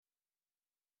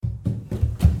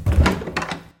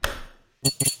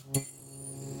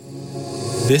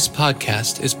This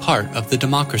podcast is part of the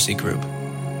Democracy Group.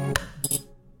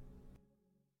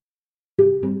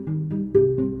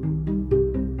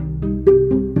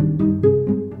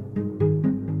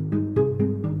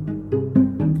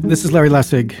 This is Larry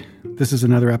Lessig. This is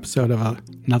another episode of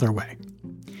Another Way.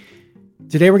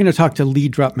 Today we're going to talk to Lee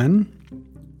Drutman.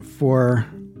 For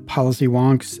policy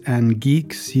wonks and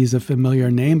geeks, he's a familiar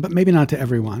name, but maybe not to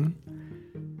everyone.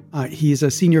 He's a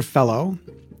senior fellow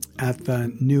at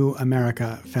the New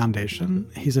America Foundation.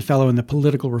 He's a fellow in the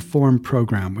Political Reform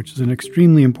Program, which is an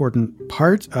extremely important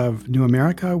part of New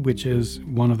America, which is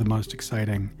one of the most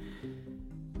exciting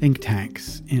think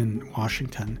tanks in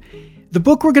Washington. The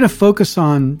book we're going to focus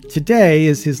on today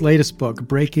is his latest book,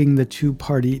 Breaking the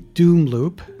Two-Party Doom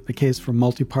Loop, The Case for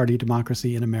Multi-Party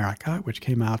Democracy in America, which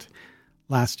came out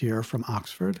last year from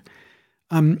Oxford.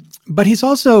 But he's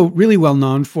also really well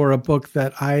known for a book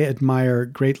that I admire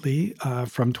greatly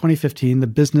from 2015, The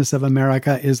Business of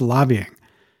America is Lobbying,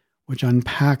 which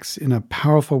unpacks in a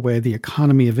powerful way the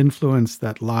economy of influence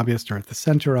that lobbyists are at the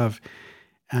center of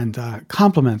and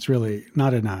complements really,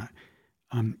 not in a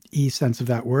E sense of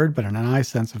that word, but in an I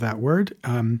sense of that word.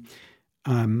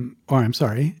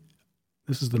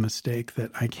 This is the mistake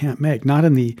that I can't make. Not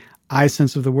in the I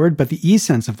sense of the word, but the E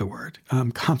sense of the word.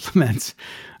 Complements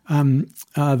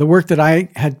the work that I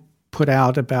had put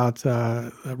out about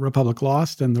Republic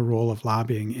Lost and the role of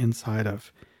lobbying inside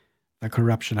of the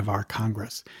corruption of our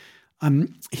Congress.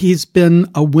 He's been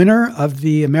a winner of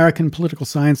the American Political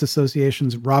Science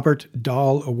Association's Robert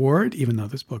Dahl Award, even though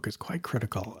this book is quite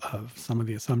critical of some of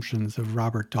the assumptions of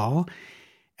Robert Dahl.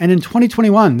 And in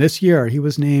 2021, this year, he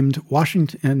was named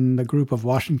Washington in the group of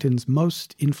Washington's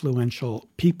most influential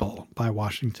people by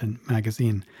Washington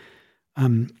Magazine.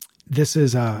 This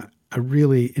is a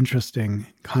really interesting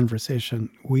conversation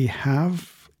we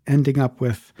have, ending up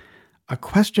with a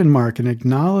question mark, an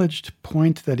acknowledged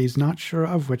point that he's not sure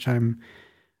of, which I'm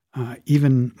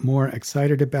even more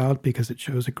excited about because it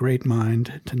shows a great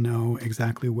mind to know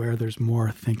exactly where there's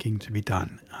more thinking to be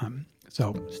done.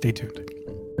 So stay tuned.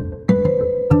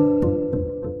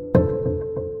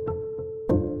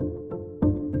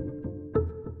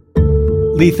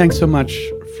 Lee, thanks so much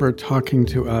for talking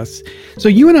to us. So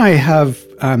you and I have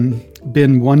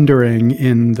been wondering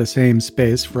in the same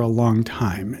space for a long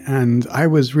time, and I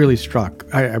was really struck.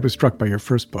 I was struck by your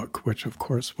first book, which of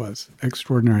course was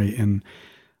extraordinary in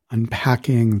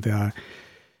unpacking the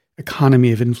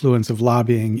economy of influence of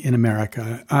lobbying in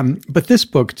America. But this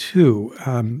book too,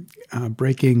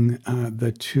 Breaking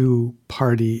the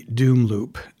Two-Party Doom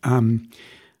Loop,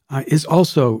 is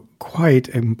also quite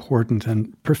important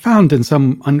and profound in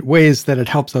some ways that it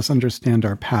helps us understand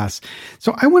our past.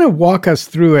 So I want to walk us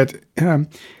through it, kind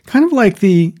of like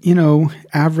the,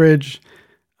 average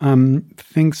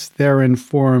thinks they're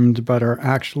informed but are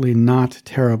actually not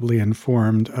terribly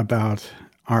informed about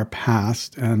our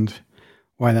past and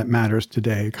why that matters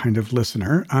today kind of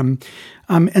listener.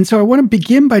 And so I want to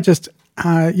begin by just,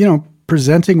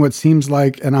 presenting what seems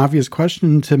like an obvious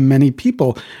question to many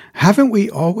people. Haven't we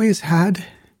always had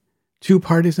two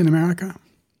parties in America?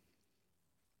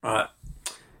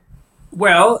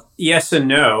 Well, yes and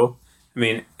no. I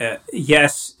mean,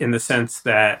 yes, in the sense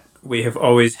that we have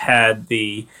always had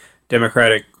the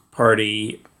Democratic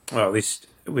Party, well, at least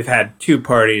we've had two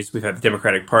parties. We've had the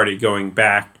Democratic Party going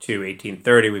back to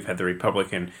 1830. We've had the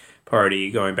Republican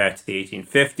Party going back to the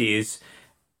 1850s.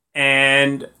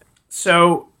 And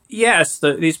so, yes,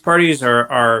 these parties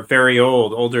are very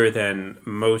old, older than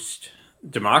most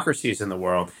democracies in the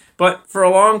world. But for a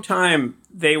long time,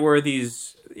 they were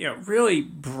these, really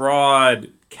broad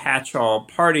catch-all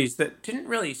parties that didn't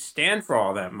really stand for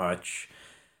all that much.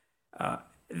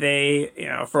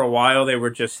 For a while, they were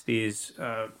just these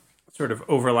sort of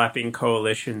overlapping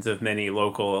coalitions of many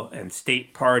local and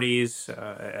state parties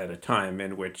at a time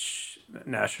in which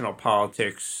national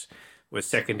politics was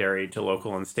secondary to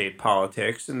local and state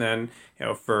politics. And then,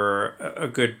 for a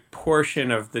good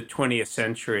portion of the 20th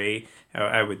century,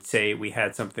 I would say we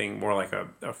had something more like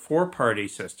a four-party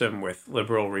system with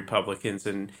liberal Republicans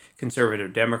and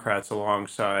conservative Democrats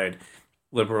alongside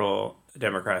liberal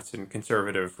Democrats and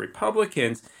conservative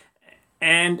Republicans.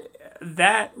 And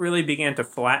that really began to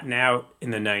flatten out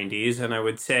in the 90s. And I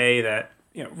would say that,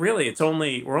 really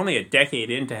we're only a decade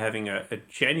into having a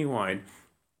genuine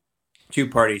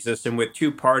two-party system with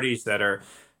two parties that are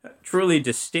truly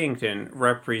distinct and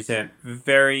represent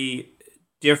very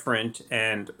different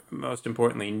and, most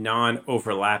importantly,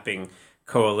 non-overlapping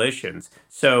coalitions.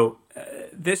 So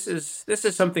this is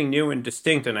something new and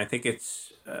distinct, and I think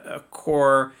it's a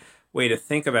core way to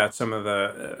think about some of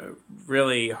the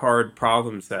really hard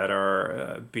problems that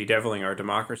are bedeviling our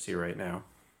democracy right now.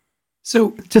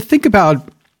 So to think about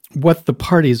what the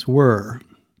parties were,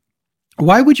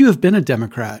 why would you have been a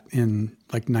Democrat in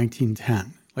like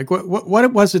 1910? Like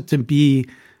what was it to be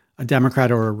a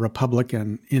Democrat or a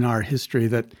Republican in our history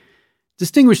that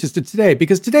distinguishes it today?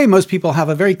 Because today most people have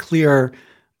a very clear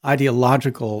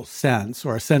ideological sense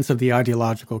or a sense of the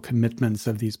ideological commitments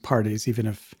of these parties, even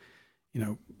if,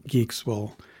 geeks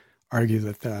will argue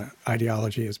that the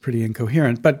ideology is pretty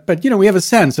incoherent. But we have a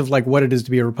sense of like what it is to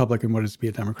be a Republican, what it is to be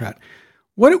a Democrat.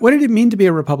 What did it mean to be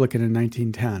a Republican in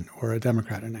 1910 or a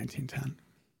Democrat in 1910?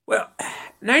 Well,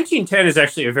 1910 is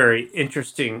actually a very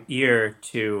interesting year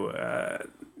to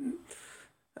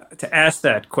ask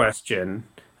that question.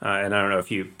 And I don't know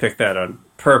if you picked that on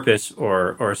purpose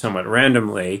or somewhat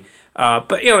randomly.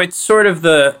 But, it's sort of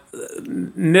the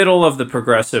middle of the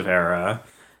progressive era.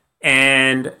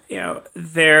 And,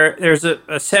 there's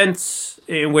a sense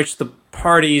in which the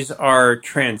parties are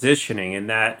transitioning in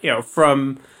that,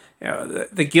 from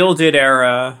the Gilded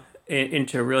era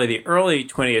into really the early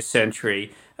 20th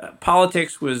century,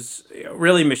 politics was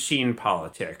really machine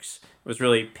politics. It was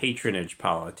really patronage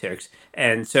politics.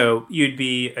 And so you'd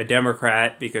be a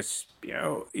Democrat because,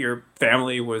 your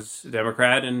family was a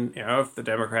Democrat. And, if the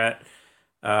Democrat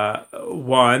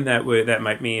won, that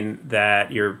might mean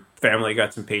that your family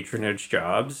got some patronage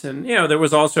jobs. And, there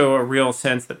was also a real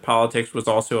sense that politics was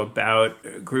also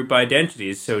about group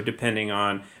identities. So depending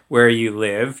on where you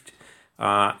lived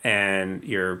and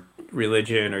your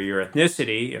religion or your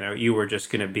ethnicity, you were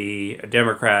just going to be a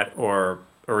Democrat or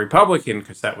a Republican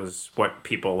because that was what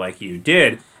people like you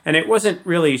did. And it wasn't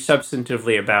really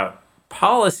substantively about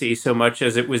policy so much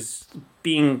as it was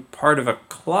being part of a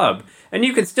club. And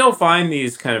you can still find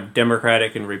these kind of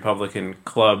Democratic and Republican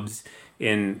clubs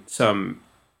in some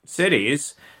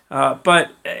cities.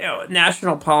 But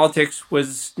national politics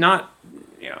was not,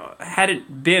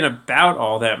 hadn't been about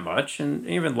all that much. And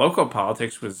even local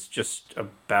politics was just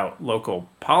about local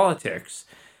politics.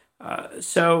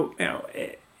 So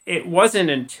it wasn't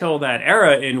until that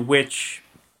era in which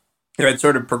there had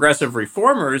sort of progressive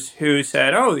reformers who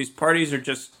said, oh, these parties are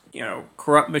just,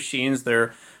 corrupt machines.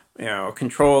 They're,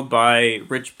 controlled by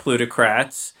rich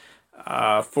plutocrats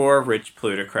for rich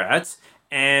plutocrats.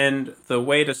 And the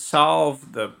way to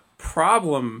solve the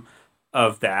problem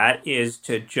of that is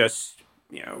to just,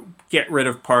 get rid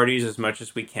of parties as much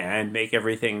as we can, make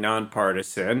everything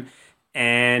nonpartisan,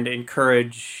 and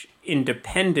encourage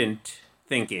independent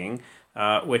thinking,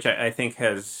 which I think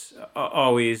has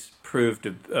always proved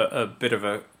a bit of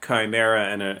a chimera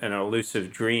and an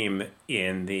elusive dream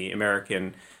in the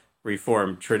American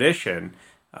reform tradition.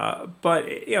 But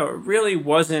it really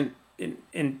wasn't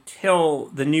until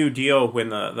the New Deal when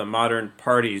the modern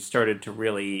parties started to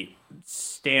really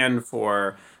stand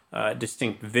for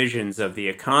distinct visions of the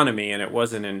economy, and it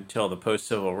wasn't until the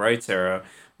post-civil rights era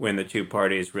when the two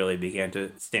parties really began to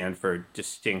stand for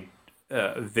distinct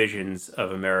visions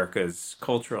of America's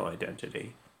cultural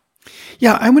identity.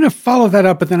 Yeah, I'm going to follow that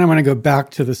up, but then I want to go back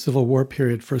to the Civil War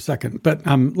period for a second. But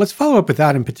let's follow up with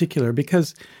that in particular,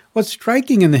 because what's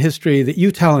striking in the history that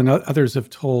you tell and others have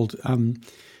told,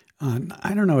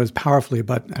 I don't know as powerfully,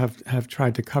 but have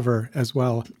tried to cover as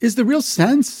well, is the real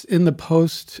sense in the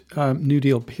post-New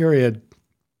Deal period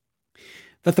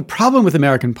that the problem with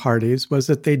American parties was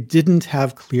that they didn't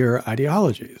have clear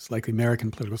ideologies. Like the American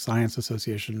Political Science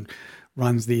Association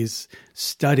runs these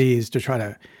studies to try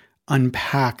to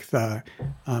unpack the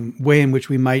way in which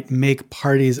we might make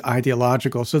parties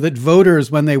ideological so that voters,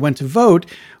 when they went to vote,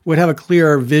 would have a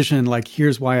clear vision, like,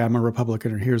 here's why I'm a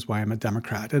Republican or here's why I'm a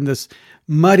Democrat. And this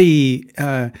muddy,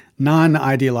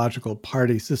 non-ideological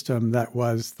party system that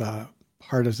was the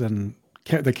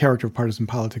character of partisan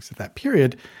politics at that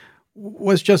period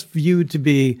was just viewed to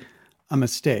be a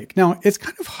mistake. Now, it's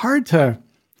kind of hard to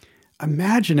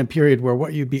imagine a period where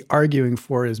what you'd be arguing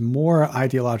for is more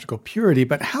ideological purity,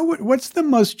 but what's the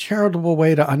most charitable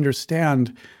way to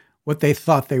understand what they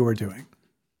thought they were doing?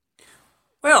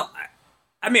 Well,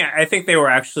 I mean, I think they were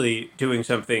actually doing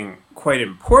something quite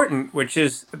important, which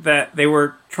is that they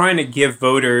were trying to give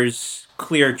voters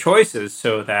clear choices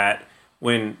so that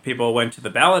when people went to the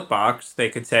ballot box, they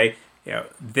could say,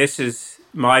 this is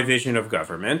my vision of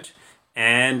government,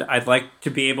 and I'd like to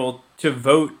be able to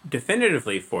vote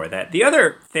definitively for that. The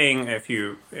other thing, if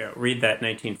you read that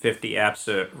 1950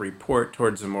 APSA report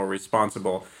towards a more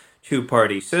responsible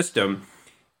two-party system,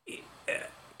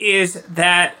 is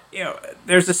that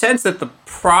there's a sense that the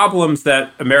problems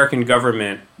that American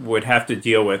government would have to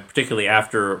deal with, particularly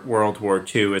after World War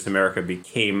II, as America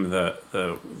became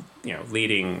the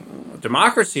leading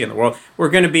democracy in the world, were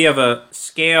going to be of a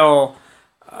scale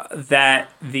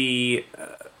that the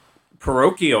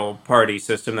parochial party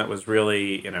system that was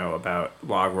really, about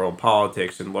log roll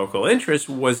politics and local interests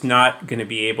was not going to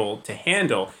be able to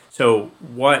handle. So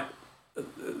what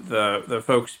the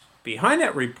folks behind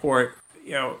that report,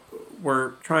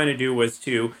 were trying to do was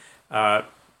to,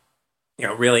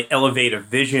 really elevate a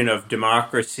vision of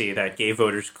democracy that gave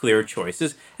voters clear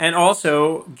choices and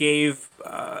also gave,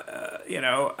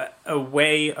 a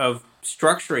way of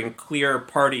structuring clear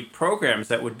party programs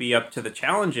that would be up to the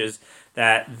challenges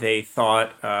that they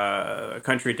thought a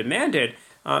country demanded.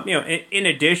 In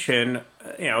addition,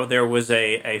 there was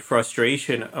a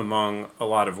frustration among a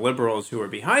lot of liberals who were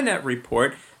behind that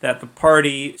report that the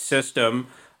party system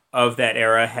of that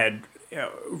era had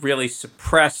really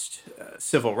suppressed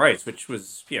civil rights, which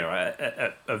was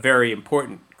a very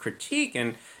important critique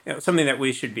and something that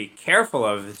we should be careful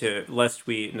of, lest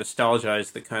we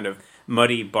nostalgize the kind of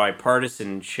muddy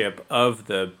bipartisanship of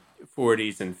the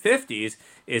 40s and 50s,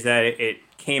 is that it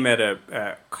came at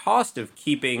a cost of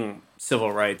keeping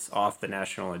civil rights off the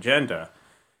national agenda.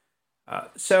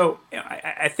 So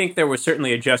I think there was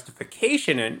certainly a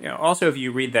justification. And also, if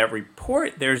you read that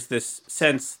report, there's this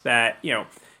sense that,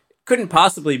 couldn't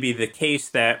possibly be the case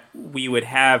that we would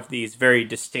have these very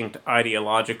distinct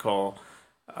ideological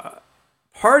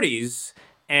parties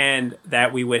and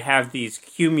that we would have these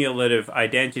cumulative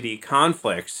identity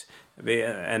conflicts.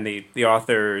 And the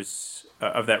authors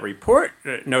of that report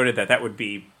noted that would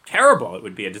be terrible. It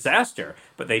would be a disaster.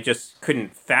 But they just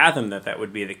couldn't fathom that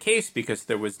would be the case because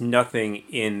there was nothing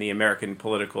in the American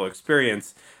political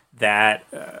experience that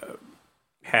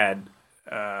had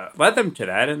led them to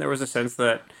that. And there was a sense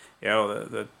that,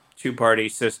 the two-party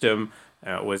system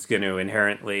was going to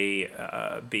inherently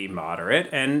be moderate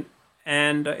and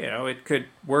it could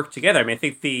work together. I mean, I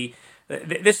think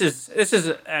this is,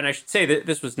 and I should say that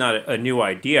this was not a new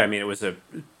idea. I mean, it was a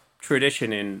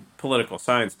tradition in political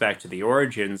science back to the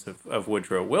origins of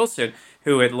Woodrow Wilson,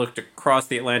 who had looked across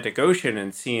the Atlantic Ocean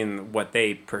and seen what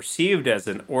they perceived as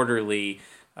an orderly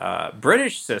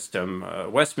British system,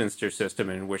 Westminster system,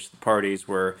 in which the parties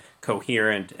were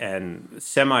coherent and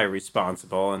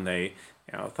semi-responsible, and they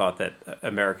thought that the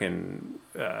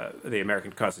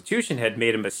American Constitution had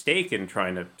made a mistake in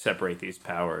trying to separate these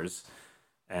powers,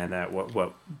 and that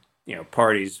what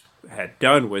parties had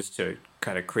done was to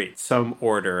kind of create some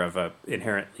order of a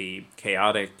inherently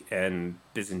chaotic and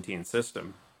Byzantine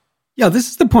system. Yeah, this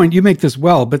is the point. You make this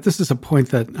well, but this is a point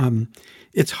that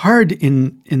it's hard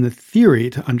in the theory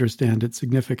to understand its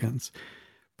significance.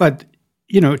 But,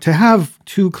 to have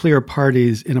two clear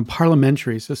parties in a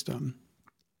parliamentary system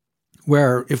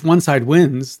where if one side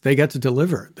wins, they get to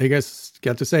deliver. They get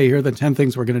to say, here are the 10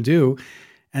 things we're going to do.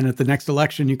 And at the next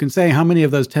election, you can say, how many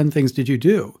of those 10 things did you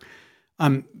do?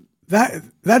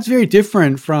 That's very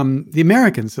different from the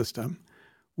American system,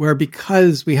 where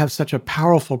because we have such a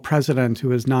powerful president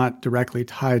who is not directly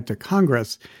tied to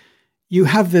Congress, you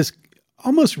have this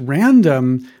almost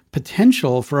random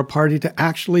potential for a party to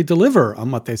actually deliver on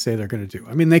what they say they're going to do.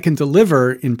 I mean, they can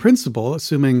deliver in principle,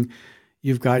 assuming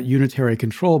you've got unitary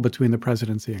control between the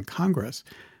presidency and Congress.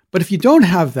 But if you don't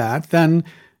have that, then,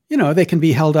 they can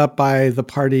be held up by the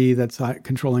party that's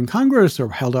controlling Congress or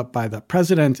held up by the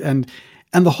president. And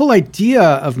the whole idea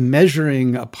of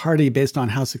measuring a party based on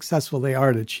how successful they are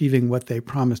at achieving what they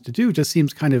promised to do just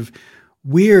seems kind of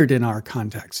weird in our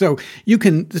context. So you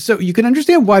can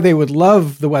understand why they would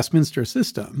love the Westminster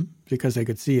system, because they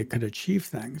could see it could achieve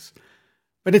things.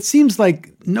 But it seems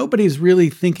like nobody's really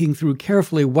thinking through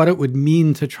carefully what it would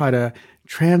mean to try to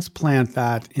transplant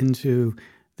that into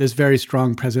this very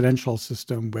strong presidential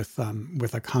system with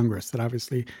a Congress that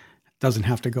obviously doesn't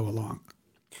have to go along.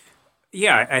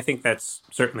 Yeah, I think that's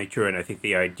certainly true. And I think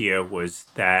the idea was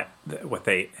that what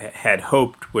they had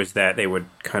hoped was that they would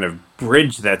kind of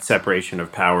bridge that separation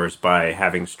of powers by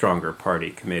having stronger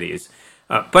party committees.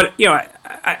 But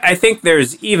I think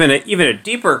there's even a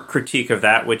deeper critique of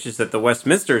that, which is that the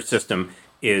Westminster system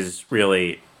is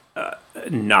really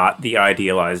not the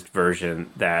idealized version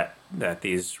that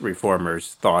these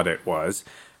reformers thought it was.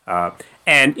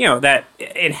 And, that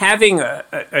in having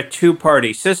a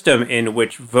two-party system in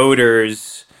which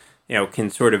voters, can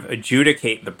sort of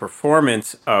adjudicate the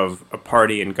performance of a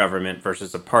party in government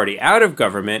versus a party out of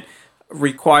government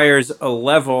requires a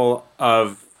level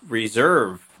of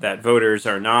reserve that voters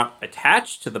are not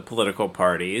attached to the political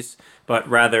parties, but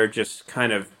rather just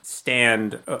kind of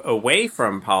stand away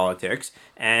from politics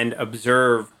and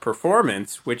observe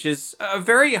performance, which is a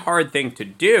very hard thing to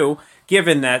do,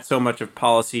 given that so much of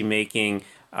policy making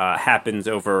happens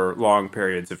over long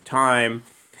periods of time,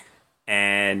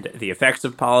 and the effects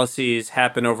of policies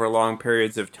happen over long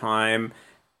periods of time.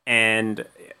 And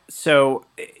so,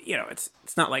 it's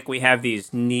not like we have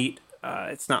these neat.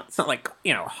 It's not like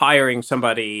hiring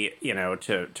somebody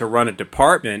to run a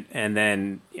department and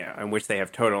then in which they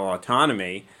have total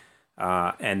autonomy,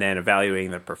 and then evaluating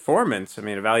the performance. I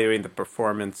mean, evaluating the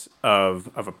performance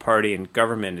of a party in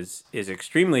government is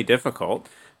extremely difficult,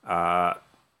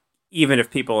 even if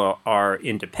people are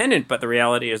independent. But the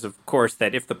reality is, of course,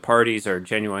 that if the parties are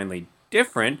genuinely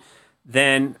different,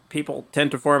 then people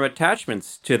tend to form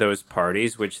attachments to those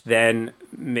parties, which then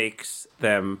makes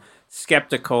them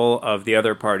skeptical of the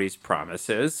other party's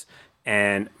promises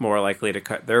and more likely to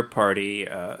cut their party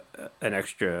an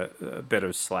extra bit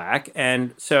of slack.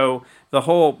 And so the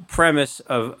whole premise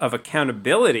of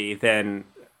accountability then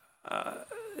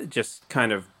just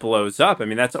kind of blows up. I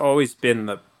mean, that's always been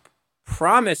the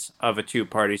promise of a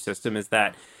two-party system, is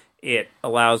that it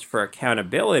allows for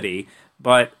accountability,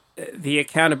 but the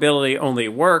accountability only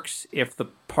works if the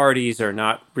parties are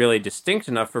not really distinct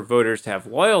enough for voters to have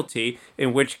loyalty,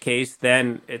 in which case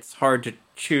then it's hard to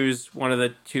choose one of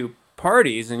the two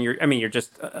parties, and you're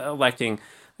just electing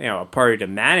a party to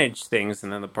manage things,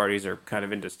 and then the parties are kind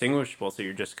of indistinguishable, so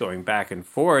you're just going back and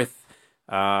forth.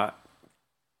 The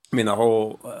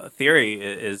whole theory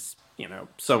is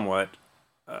somewhat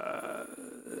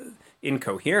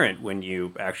incoherent when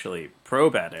you actually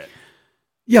probe at it.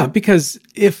 Yeah, because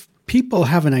if people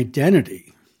have an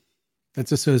identity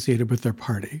that's associated with their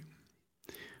party,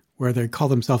 where they call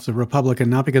themselves a Republican,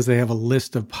 not because they have a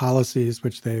list of policies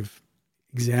which they've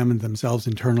examined themselves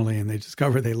internally and they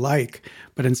discover they like,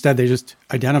 but instead they just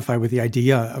identify with the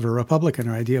idea of a Republican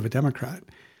or idea of a Democrat,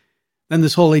 then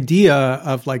this whole idea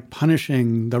of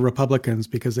punishing the Republicans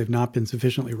because they've not been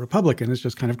sufficiently Republican is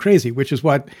just kind of crazy, which is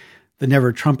what the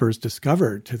Never Trumpers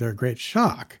discovered to their great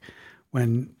shock,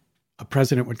 when a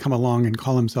president would come along and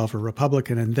call himself a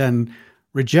Republican and then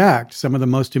reject some of the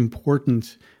most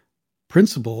important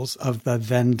principles of the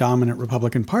then dominant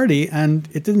Republican Party. And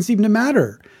it didn't seem to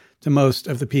matter to most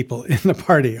of the people in the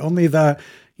party, only the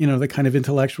kind of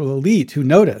intellectual elite who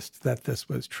noticed that this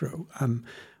was true,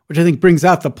 which I think brings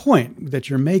out the point that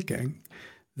you're making,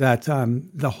 that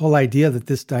the whole idea that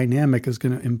this dynamic is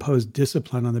going to impose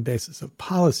discipline on the basis of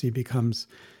policy becomes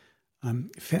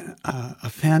a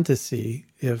fantasy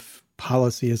if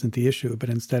policy isn't the issue, but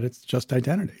instead it's just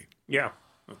identity. Yeah,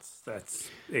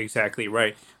 that's exactly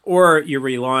right. Or you're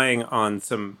relying on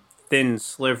some thin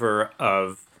sliver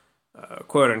of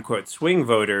quote unquote swing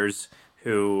voters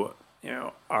who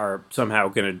are somehow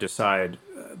going to decide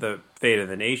the fate of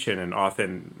the nation, and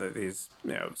often these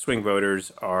swing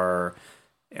voters are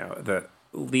the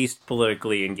least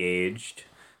politically engaged,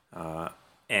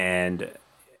 and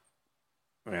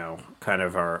kind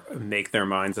of make their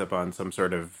minds up on some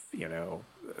sort of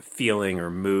feeling or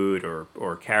mood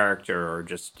or character, or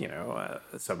just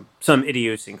some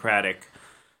idiosyncratic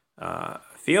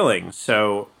feeling.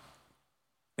 So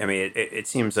it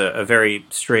seems a very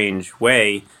strange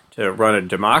way to run a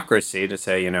democracy, to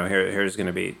say here's going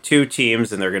to be two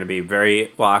teams and they're going to be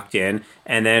very locked in,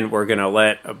 and then we're going to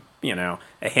let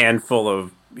a handful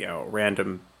of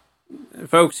random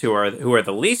folks who are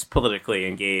the least politically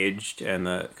engaged and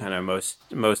the kind of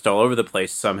most all over the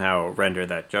place somehow render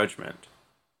that judgment.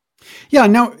 Yeah.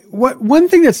 Now, one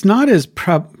thing that's not as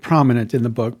prominent in the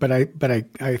book, but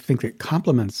I think it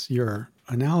complements your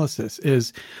analysis,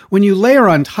 is when you layer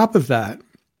on top of that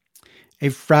a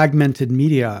fragmented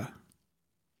media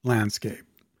landscape,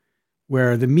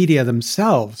 where the media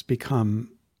themselves become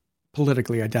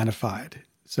politically identified,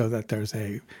 so that there's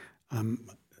a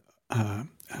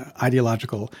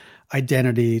ideological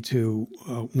identity to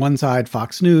one side,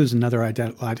 Fox News, another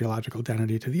ideological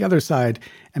identity to the other side,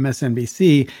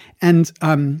 MSNBC, and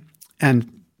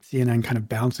CNN kind of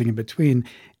bouncing in between.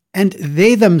 And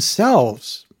they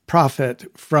themselves profit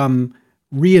from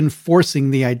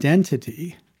reinforcing the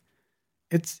identity.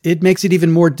 It makes it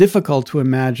even more difficult to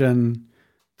imagine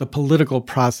the political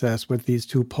process with these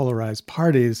two polarized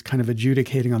parties kind of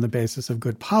adjudicating on the basis of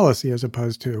good policy, as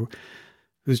opposed to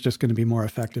who's just going to be more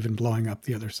effective in blowing up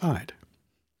the other side.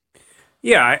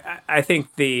 Yeah, I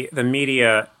think the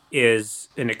media is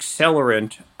an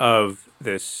accelerant of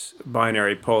this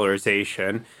binary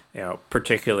polarization,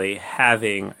 particularly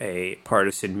having a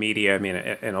partisan media. I mean,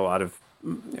 in a lot of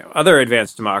other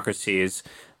advanced democracies,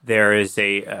 there is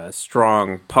a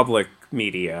strong public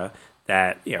media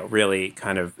that, really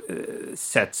kind of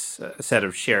sets a set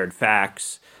of shared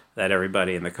facts that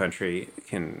everybody in the country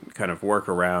can kind of work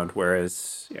around.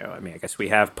 Whereas, I guess we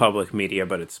have public media,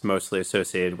 but it's mostly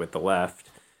associated with the left.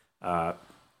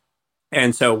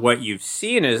 And so what you've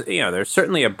seen is, there's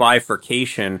certainly a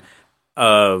bifurcation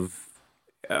of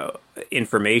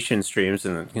information streams,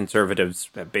 and the conservatives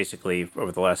have basically,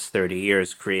 over the last 30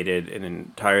 years, created an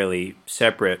entirely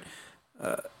separate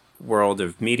world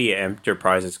of media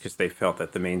enterprises because they felt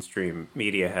that the mainstream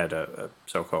media had a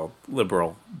so-called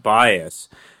liberal bias.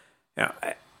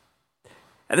 At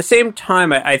the same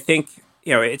time, I think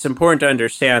it's important to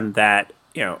understand that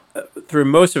through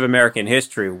most of American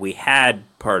history we had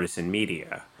partisan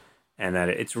media, and that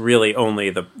it's really only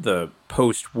the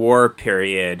post-war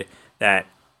period that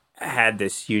had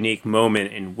this unique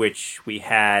moment in which we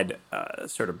had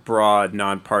sort of broad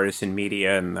nonpartisan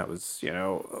media, and that was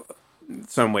in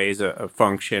some ways a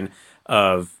function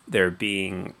of there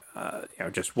being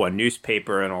just one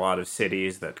newspaper in a lot of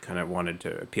cities that kind of wanted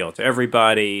to appeal to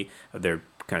everybody, of there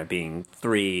kind of being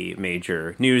three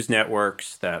major news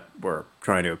networks that were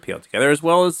trying to appeal together, as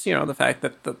well as the fact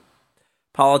that the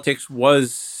politics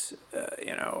was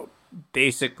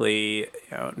basically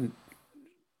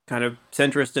kind of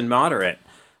centrist and moderate,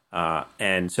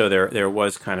 and so there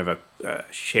was kind of a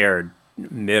shared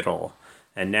middle.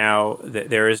 And now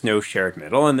there is no shared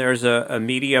middle, and there's a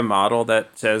media model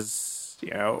that says,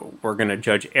 we're going to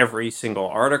judge every single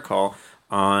article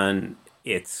on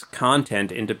its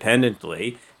content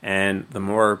independently, and the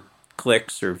more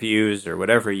clicks or views or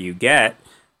whatever you get,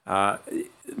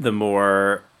 the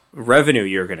more revenue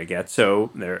you're going to get.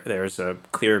 So there's a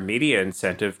clear media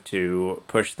incentive to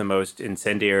push the most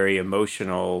incendiary,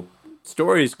 emotional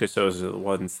stories because those are the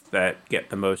ones that get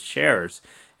the most shares.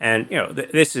 And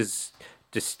this is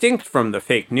distinct from the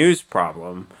fake news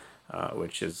problem,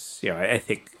 which is, I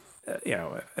think,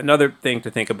 another thing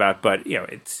to think about. But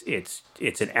it's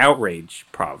an outrage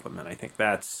problem, and I think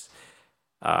that's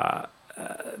a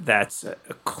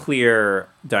clear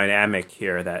dynamic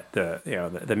here that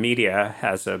the media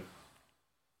has a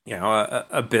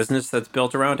business that's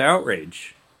built around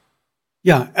outrage.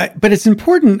 Yeah, but it's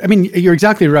important. I mean, you're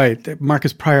exactly right.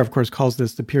 Marcus Pryor, of course, calls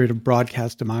this the period of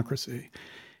broadcast democracy,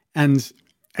 and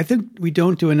I think we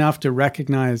don't do enough to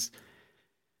recognize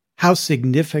how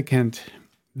significant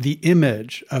the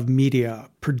image of media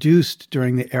produced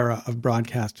during the era of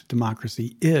broadcast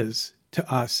democracy is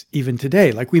to us even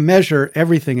today. Like, we measure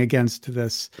everything against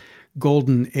this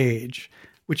golden age,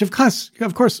 which of course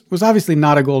was obviously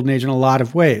not a golden age in a lot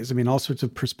of ways. I mean, all sorts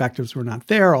of perspectives were not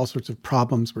there, all sorts of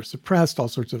problems were suppressed, all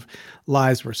sorts of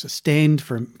lies were sustained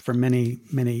for many,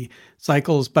 many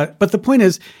cycles. But the point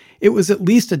is, it was at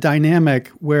least a dynamic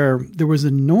where there was a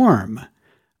norm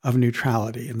of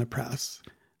neutrality in the press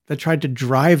that tried to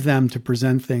drive them to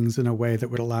present things in a way that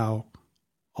would allow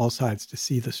all sides to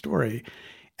see the story.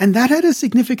 And that had a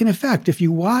significant effect. If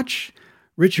you watch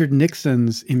Richard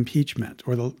Nixon's impeachment,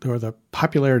 or the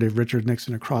popularity of Richard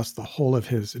Nixon across the whole of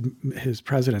his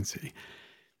presidency,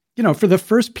 for the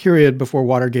first period before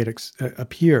Watergate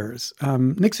appears,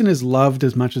 Nixon is loved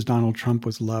as much as Donald Trump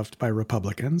was loved by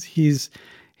Republicans. He's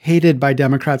hated by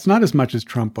Democrats, not as much as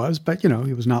Trump was, but,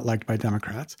 he was not liked by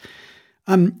Democrats.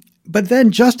 But then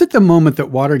just at the moment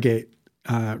that Watergate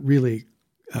really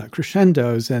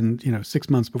crescendos and, 6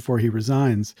 months before he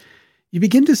resigns, you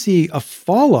begin to see a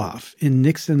fall off in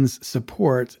Nixon's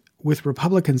support with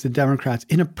Republicans and Democrats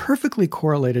in a perfectly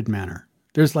correlated manner.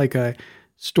 There's like a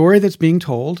story that's being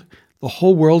told. The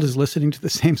whole world is listening to the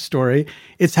same story.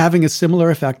 It's having a similar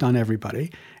effect on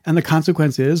everybody. And the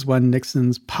consequence is, when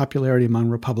Nixon's popularity among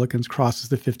Republicans crosses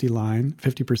the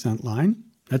 50% line,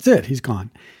 that's it. He's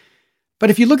gone. But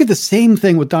if you look at the same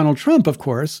thing with Donald Trump, of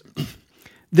course,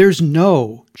 there's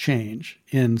no change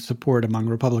in support among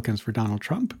Republicans for Donald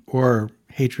Trump, or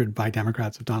hatred by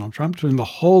Democrats of Donald Trump during the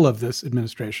whole of this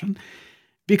administration,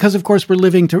 because, of course, we're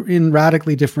living in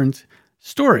radically different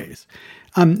stories.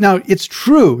 Now, it's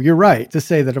true, you're right, to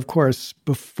say that, of course,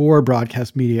 before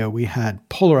broadcast media, we had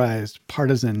polarized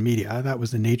partisan media. That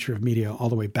was the nature of media all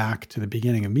the way back to the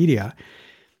beginning of media.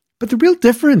 But the real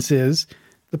difference is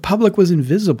the public was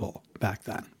invisible back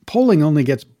then. Polling only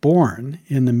gets born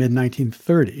in the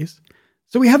mid-1930s.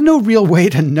 So we have no real way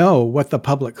to know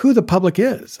who the public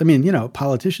is. I mean,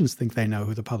 politicians think they know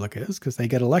who the public is because they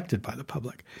get elected by the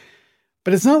public.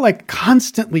 But it's not like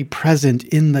constantly present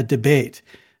in the debate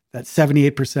that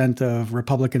 78% of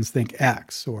Republicans think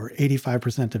X or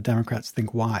 85% of Democrats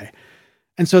think Y.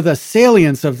 And so the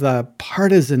salience of the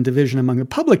partisan division among the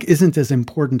public isn't as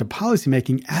important to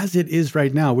policymaking as it is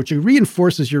right now, which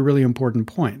reinforces your really important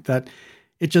point, that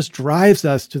it just drives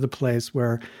us to the place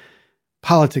where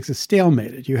politics is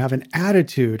stalemated. You have an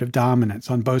attitude of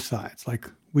dominance on both sides. Like,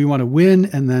 we want to win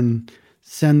and then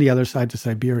send the other side to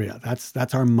Siberia.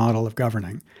 That's our model of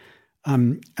governing.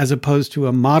 As opposed to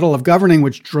a model of governing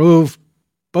which drove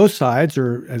both sides,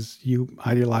 or as you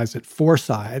idealize it, four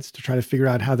sides, to try to figure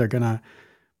out how they're going to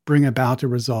bring about a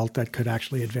result that could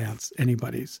actually advance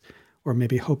anybody's, or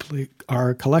maybe hopefully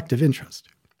our collective interest.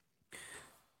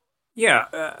 Yeah,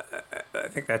 I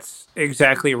think that's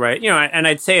exactly right. And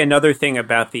I'd say another thing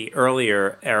about the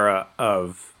earlier era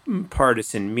of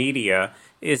partisan media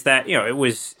is that, it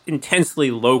was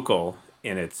intensely local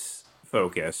in its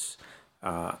focus.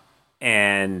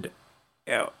 And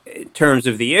in terms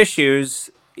of the issues,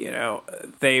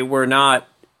 they were not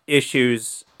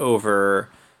issues over,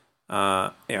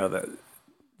 the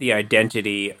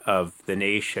identity of the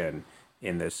nation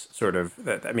in this sort of.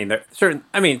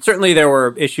 Certainly there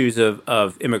were issues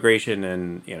of immigration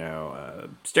and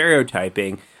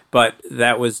stereotyping, but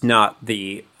that was not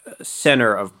the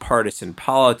center of partisan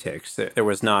politics. There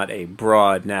was not a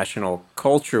broad national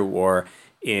culture war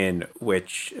in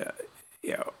which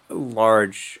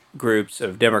large groups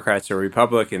of Democrats or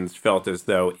Republicans felt as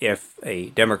though if a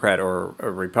Democrat or a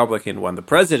Republican won the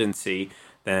presidency,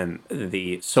 then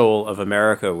the soul of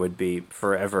America would be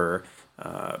forever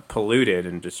polluted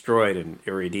and destroyed and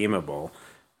irredeemable.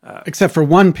 Except for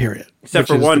one period. Except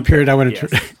for one period I wanted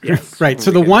to. Yes. Right.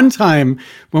 So the one time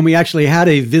when we actually had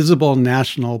a visible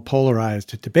national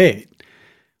polarized debate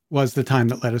was the time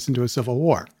that led us into a civil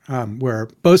war, where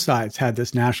both sides had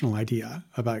this national idea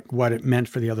about what it meant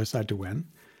for the other side to win.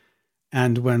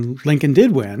 And when Lincoln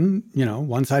did win,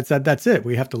 one side said, that's it,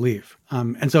 we have to leave.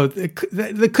 And so there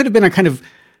could have been a kind of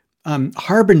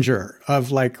harbinger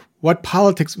of like what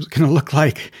politics was going to look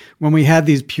like when we had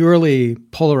these purely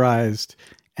polarized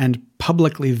and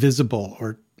publicly visible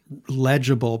or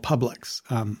legible publics.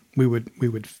 We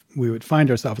would find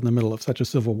ourselves in the middle of such a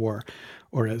civil war,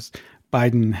 or as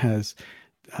Biden has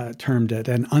termed it,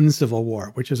 an uncivil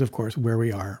war, which is, of course, where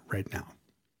we are right now.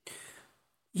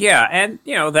 Yeah, and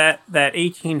that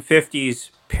 1850s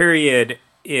period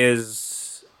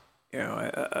is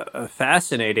a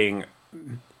fascinating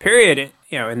period.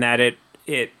 In that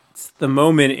it's the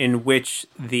moment in which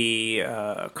the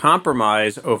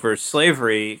compromise over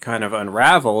slavery kind of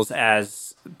unravels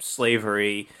as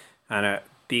slavery kind of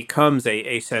becomes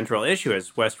a central issue,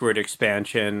 as westward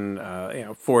expansion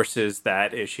forces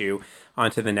that issue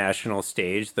onto the national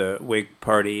stage. The Whig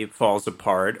Party falls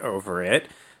apart over it.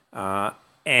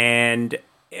 And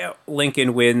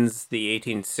Lincoln wins the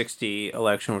 1860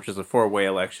 election, which is a four-way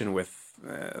election with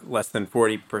less than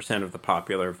 40% of the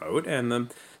popular vote. And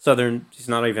he's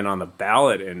not even on the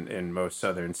ballot in most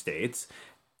southern states.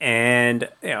 And,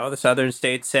 the southern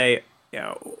states say,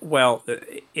 well,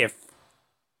 if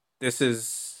this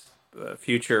is the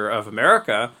future of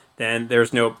America, then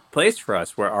there's no place for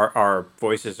us where our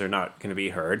voices are not going to be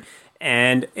heard.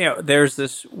 And, there's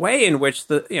this way in which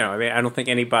I don't think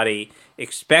anybody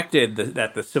expected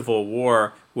that the Civil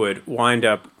War would wind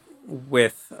up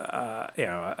with,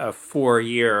 a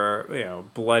 4-year,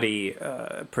 bloody,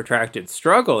 protracted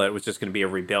struggle. It was just going to be a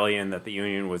rebellion that the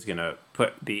Union was going to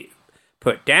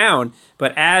put down.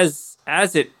 But as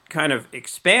it kind of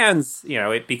expands,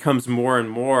 it becomes more and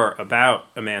more about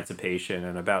emancipation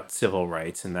and about civil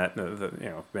rights, and that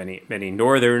many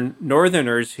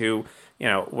Northerners who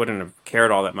wouldn't have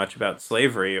cared all that much about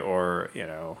slavery or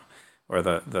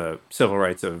the civil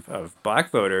rights of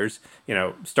black voters,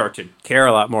 start to care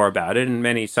a lot more about it, and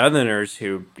many Southerners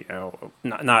who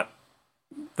not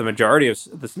the majority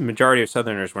of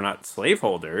Southerners were not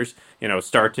slaveholders,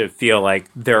 start to feel like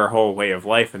their whole way of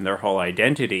life and their whole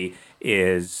identity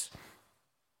is,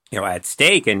 at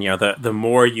stake. And, the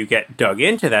more you get dug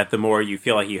into that, the more you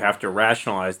feel like you have to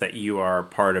rationalize that you are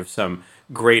part of some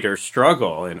greater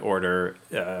struggle in order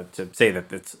to say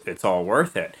that it's all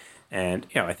worth it. And,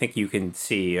 I think you can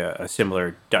see a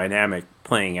similar dynamic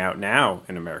playing out now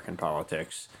in American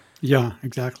politics. Yeah,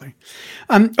 exactly.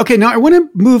 Okay, now I want to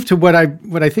move to what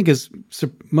I think is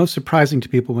most surprising to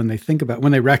people when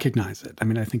they recognize it. I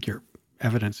mean, I think your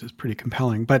evidence is pretty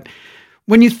compelling. But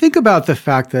when you think about the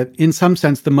fact that, in some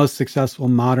sense, the most successful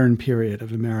modern period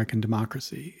of American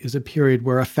democracy is a period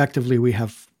where effectively we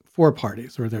have four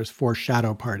parties, or there's four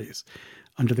shadow parties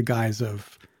under the guise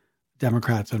of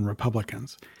Democrats and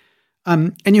Republicans.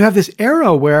 And you have this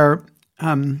era where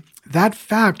that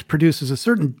fact produces a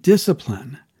certain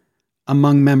discipline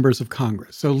among members of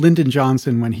Congress. So Lyndon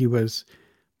Johnson, when he was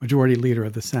majority leader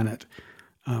of the Senate,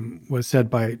 was said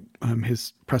by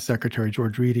his press secretary,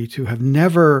 George Reedy, to have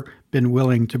never been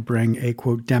willing to bring a,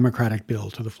 quote, Democratic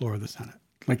bill to the floor of the Senate.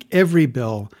 Like, every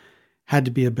bill had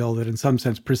to be a bill that in some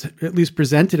sense at least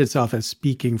presented itself as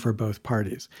speaking for both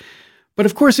parties. But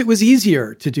of course, it was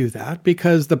easier to do that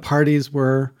because the parties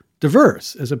were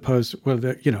diverse as opposed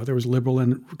to, there was liberal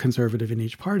and conservative in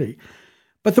each party.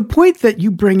 But the point that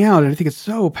you bring out, and I think it's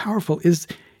so powerful, is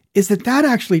that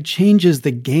actually changes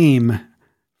the game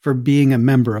for being a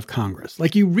member of Congress.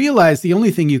 Like, you realize the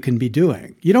only thing you can be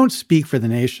doing, you don't speak for the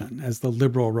nation as the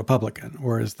liberal Republican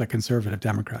or as the conservative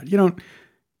Democrat. You don't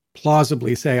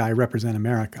plausibly say, I represent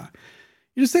America.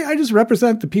 You just say, I just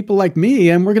represent the people like me,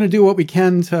 and we're going to do what we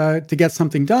can to get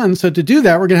something done. So to do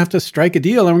that, we're going to have to strike a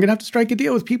deal, and we're going to have to strike a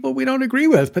deal with people we don't agree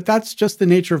with. But that's just the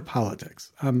nature of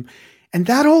politics. And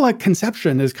that whole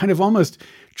conception is kind of almost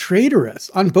traitorous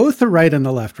on both the right and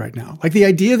the left right now. Like the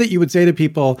idea that you would say to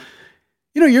people,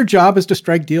 your job is to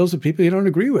strike deals with people you don't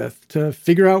agree with, to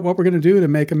figure out what we're going to do to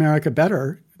make America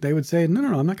better. They would say,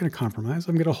 no, I'm not going to compromise.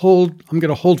 I'm going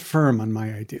to hold firm on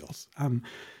my ideals.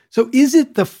 So is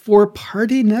it the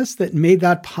four-partiness that made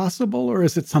that possible, or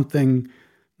is it something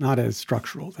not as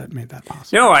structural that made that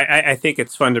possible? No, I think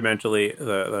it's fundamentally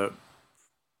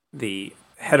the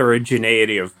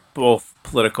heterogeneity of both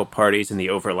political parties and the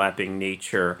overlapping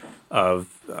nature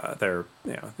of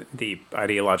the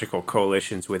ideological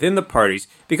coalitions within the parties.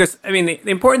 Because the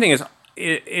important thing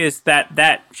is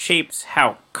that shapes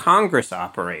how Congress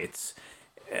operates.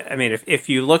 If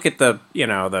you look at the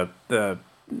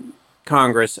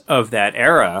Congress of that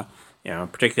era,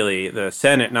 particularly the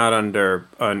Senate, not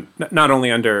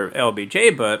only under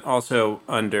LBJ but also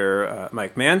under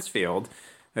Mike Mansfield,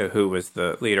 who was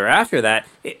the leader after that.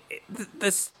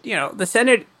 The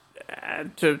Senate,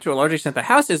 to a large extent, the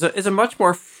House is a much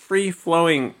more free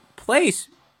flowing place,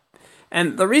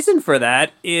 and the reason for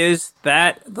that is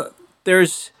that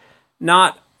there's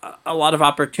not a lot of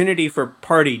opportunity for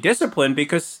party discipline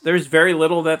because there's very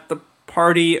little that the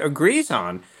party agrees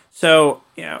on. So,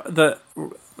 the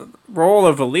role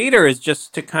of a leader is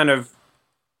just to kind of,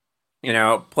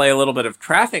 play a little bit of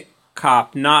traffic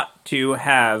cop, not to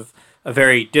have a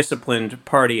very disciplined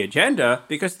party agenda,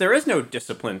 because there is no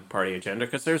disciplined party agenda,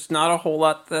 because there's not a whole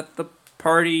lot that the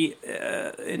party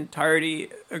entirety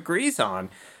agrees on.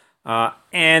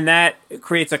 And that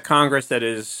creates a Congress that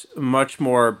is much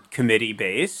more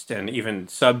committee-based and even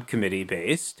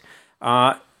subcommittee-based.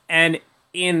 And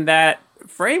in that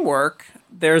framework,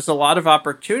 there's a lot of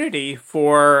opportunity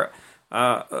for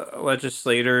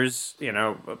legislators,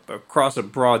 across a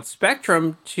broad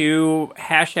spectrum to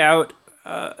hash out,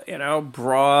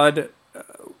 broad,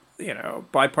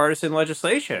 bipartisan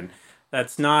legislation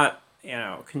that's not,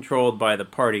 controlled by the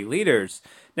party leaders.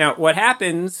 Now, what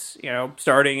happens,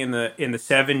 starting in the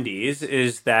 70s,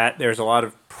 is that there's a lot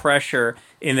of pressure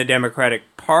in the Democratic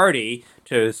Party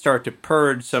to start to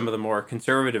purge some of the more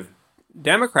conservative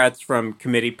Democrats from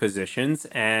committee positions,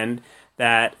 and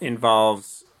that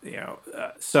involves,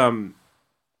 some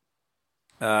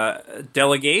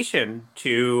delegation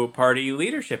to party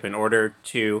leadership in order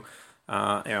to,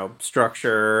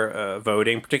 structure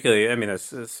voting. Particularly,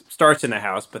 this starts in the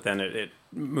House, but then it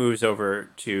moves over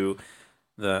to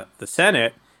the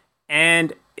Senate,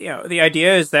 and the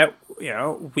idea is that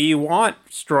we want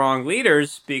strong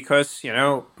leaders because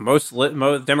most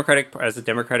Democratic, as the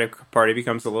Democratic Party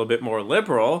becomes a little bit more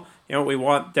liberal, we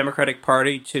want Democratic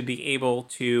Party to be able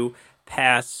to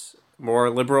pass more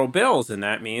liberal bills, and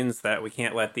that means that we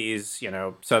can't let these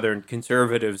Southern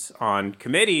conservatives on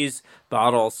committees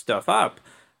bottle stuff up.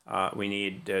 We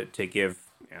need to give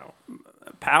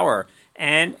power,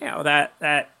 and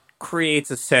that creates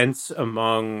a sense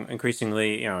among,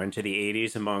 increasingly, into the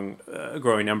 80s, among a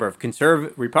growing number of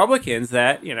conservative Republicans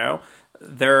that,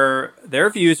 their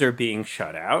views are being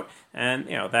shut out. And,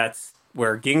 that's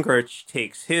where Gingrich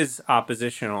takes his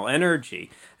oppositional energy.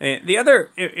 And the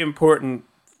other important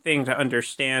thing to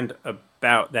understand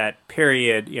about that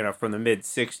period, from the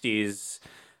mid-60s,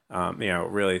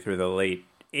 really through the late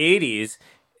 80s,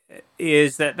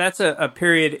 is that that's a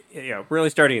period, really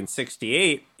starting in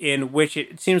 68, in which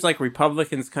it seems like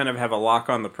Republicans kind of have a lock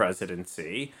on the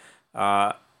presidency,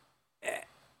 and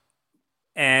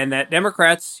that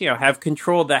Democrats, have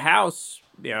controlled the House,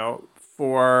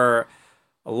 for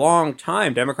a long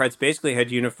time. Democrats basically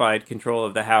had unified control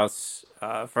of the House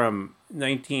from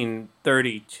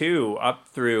 1932 up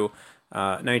through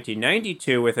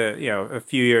 1992, with a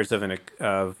few years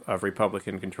of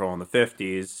Republican control in the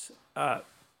 50s.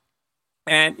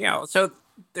 And, so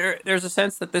there's a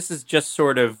sense that this is just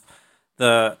sort of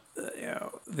the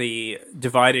the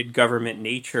divided government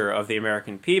nature of the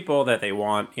American people, that they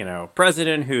want,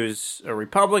 president who's a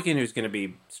Republican, who's going to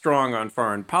be strong on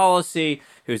foreign policy,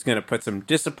 who's going to put some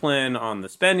discipline on the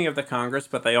spending of the Congress,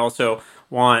 but they also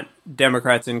want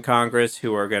Democrats in Congress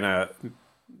who are going to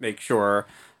make sure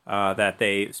that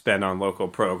they spend on local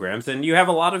programs. And you have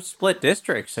a lot of split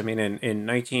districts. I mean, in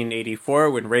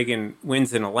 1984, when Reagan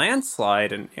wins in a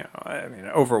landslide, and an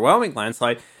overwhelming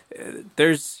landslide,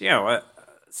 there's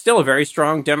still a very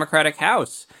strong Democratic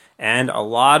House, and a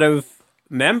lot of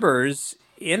members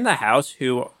in the House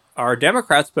who are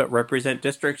Democrats but represent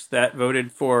districts that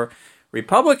voted for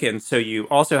Republicans. So you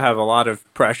also have a lot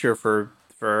of pressure for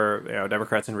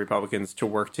Democrats and Republicans to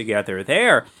work together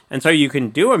there. And so you can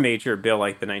do a major bill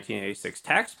like the 1986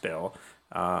 tax bill.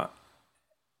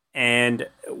 And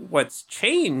what's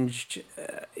changed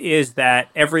is that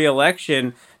every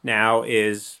election now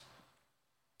is,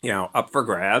 up for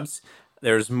grabs.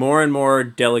 There's more and more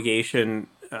delegation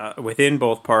within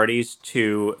both parties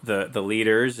to the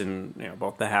leaders in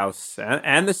both the House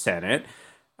and the Senate.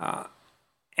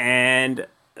 And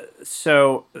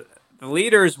so the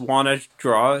leaders want to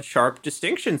draw sharp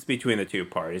distinctions between the two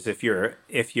parties. If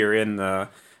you're in the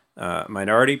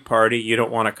minority party, you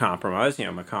don't want to compromise.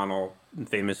 McConnell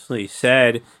famously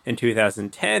said in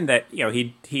 2010 that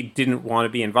he didn't want to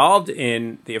be involved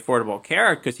in the Affordable Care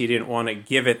Act because he didn't want to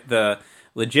give it the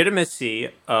legitimacy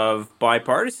of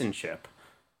bipartisanship.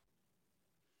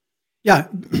 Yeah,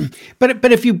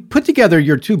 but if you put together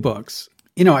your two books,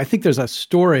 I think there's a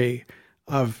story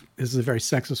of, this is a very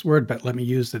sexist word, but let me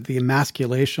use it, the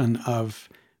emasculation of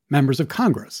members of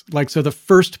Congress. So the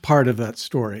first part of that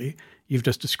story, you've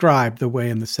just described the way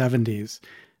in the 70s,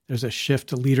 there's a shift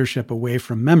to leadership away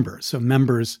from members. So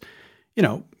members,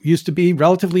 used to be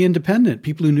relatively independent,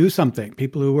 people who knew something,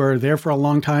 people who were there for a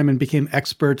long time and became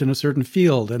expert in a certain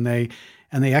field, and they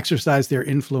exercised their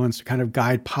influence to kind of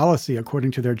guide policy according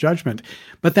to their judgment.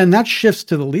 But then that shifts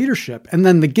to the leadership. And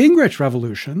then the Gingrich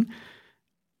Revolution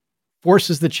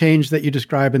forces the change that you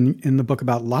describe in the book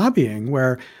about lobbying,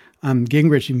 where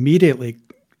Gingrich immediately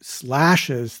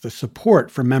slashes the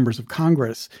support for members of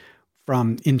Congress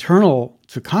from internal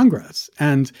to Congress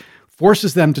and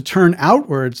forces them to turn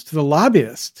outwards to the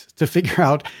lobbyists to figure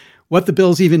out what the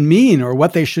bills even mean or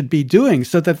what they should be doing,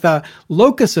 so that the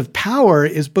locus of power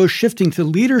is both shifting to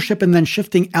leadership and then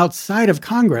shifting outside of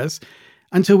Congress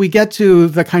until we get to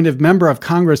the kind of member of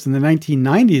Congress in the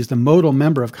 1990s. The modal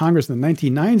member of Congress in the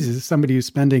 1990s is somebody who's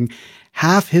spending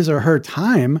half his or her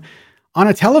time on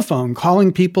a telephone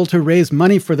calling people to raise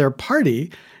money for their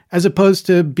party, as opposed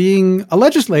to being a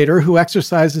legislator who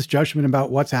exercises judgment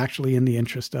about what's actually in the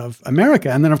interest of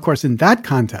America. And then, of course, in that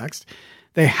context,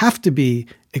 they have to be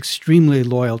extremely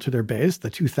loyal to their base. The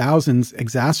 2000s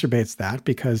exacerbates that,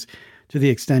 because to the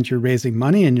extent you're raising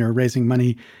money, and you're raising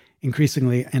money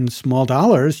increasingly in small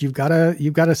dollars, you've got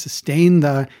to sustain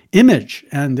the image,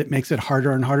 and it makes it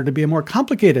harder and harder to be a more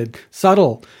complicated,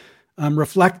 subtle,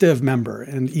 reflective member,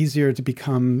 and easier to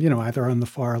become, either on the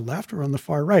far left or on the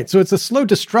far right. So it's a slow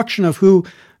destruction of who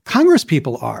Congress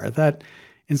people are that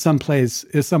in some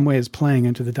ways playing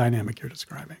into the dynamic you're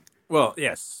describing. Well,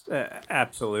 yes,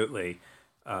 absolutely.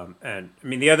 And I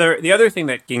mean, the other thing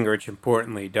that Gingrich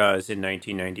importantly does in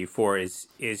 1994 is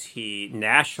he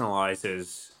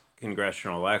nationalizes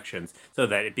congressional elections so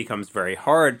that it becomes very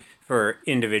hard for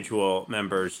individual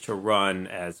members to run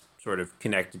as sort of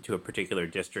connected to a particular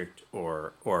district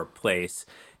or place.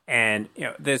 And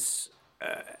this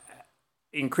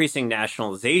increasing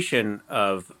nationalization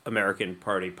of American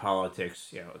party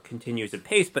politics continues at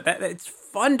pace, but it's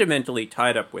fundamentally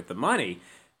tied up with the money,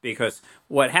 because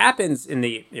what happens in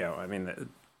the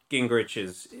Gingrich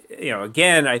is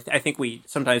again, I think we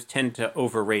sometimes tend to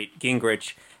overrate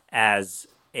Gingrich as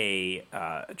a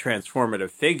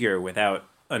transformative figure without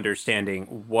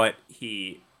understanding what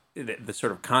the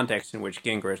sort of context in which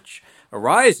Gingrich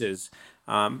arises.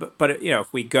 But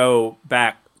if we go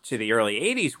back to the early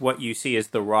 80s, what you see is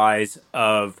the rise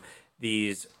of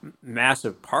these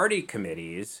massive party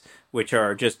committees, which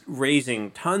are just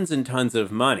raising tons and tons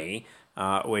of money,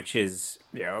 which is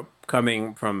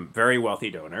coming from very wealthy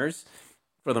donors,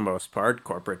 for the most part,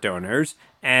 corporate donors,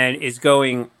 and is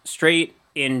going straight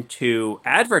into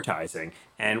advertising.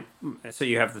 And so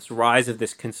you have this rise of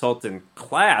this consultant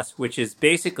class, which is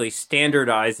basically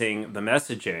standardizing the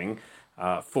messaging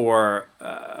for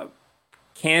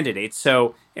candidates.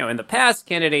 So, in the past,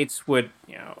 candidates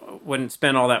wouldn't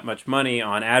spend all that much money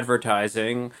on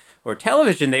advertising or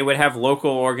television. They would have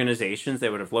local organizations. They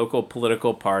would have local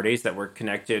political parties that were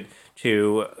connected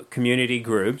to community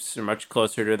groups, or much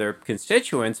closer to their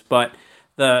constituents. But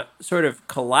the sort of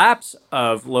collapse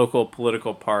of local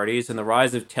political parties and the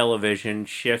rise of television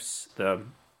shifts the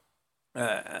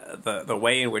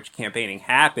way in which campaigning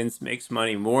happens, makes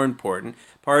money more important.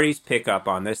 Parties pick up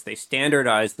on this. They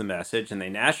standardize the message and they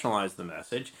nationalize the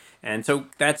message. And so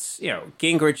that's,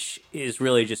 Gingrich is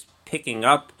really just picking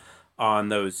up on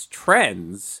those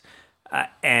trends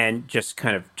and just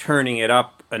kind of turning it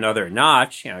up another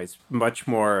notch. He's much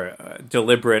more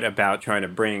deliberate about trying to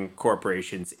bring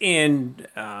corporations in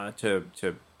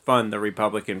to fund the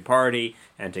Republican Party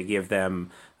and to give them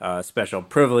special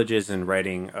privileges in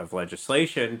writing of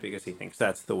legislation, because he thinks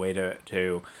that's the way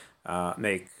to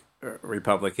make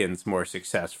Republicans more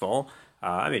successful.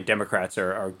 Democrats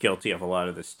are guilty of a lot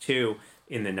of this too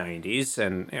in the 90s,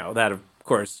 and that of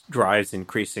course drives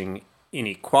increasing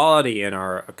inequality in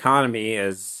our economy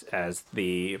as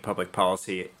the public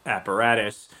policy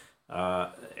apparatus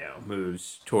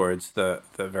moves towards the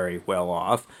very well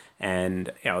off.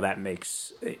 And that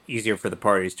makes it easier for the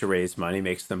parties to raise money,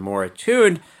 makes them more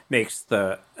attuned, makes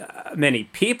the many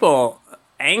people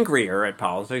angrier at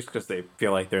politics because they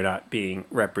feel like they're not being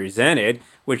represented,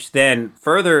 which then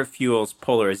further fuels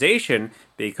polarization,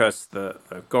 because the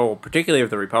goal, particularly of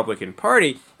the Republican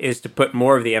Party, is to put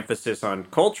more of the emphasis on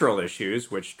cultural issues,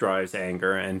 which drives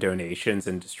anger and donations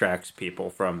and distracts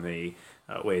people from the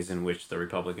ways in which the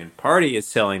Republican Party is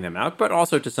selling them out, but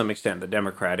also to some extent the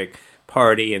Democratic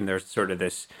Party. And there's sort of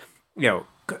this,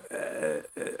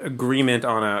 agreement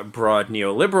on a broad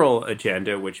neoliberal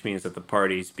agenda, which means that the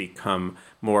parties become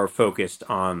more focused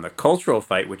on the cultural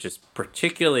fight, which is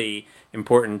particularly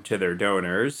important to their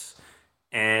donors.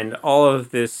 And all of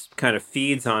this kind of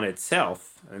feeds on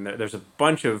itself, and there's a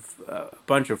bunch of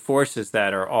forces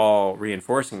that are all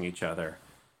reinforcing each other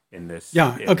in this.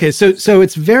 Yeah. Okay. So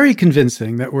it's very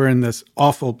convincing that we're in this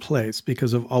awful place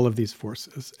because of all of these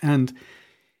forces, and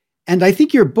I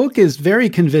think your book is very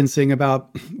convincing about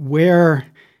where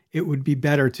it would be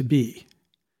better to be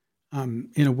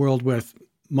in a world with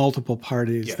multiple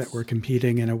parties that were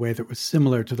competing in a way that was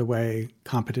similar to the way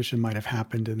competition might have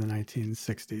happened in the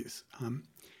 1960s.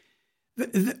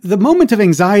 The moment of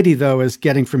anxiety, though, is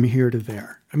getting from here to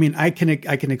there. When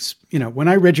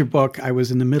I read your book, I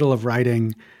was in the middle of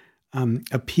writing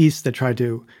a piece that tried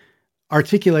to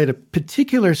articulate a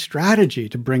particular strategy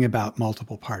to bring about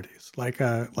multiple parties. I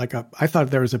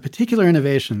thought there was a particular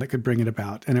innovation that could bring it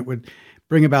about, and it would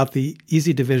bring about the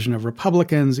easy division of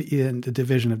Republicans and the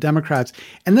division of Democrats.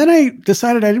 And then I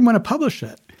decided I didn't want to publish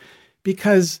it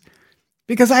because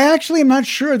I actually am not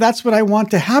sure that's what I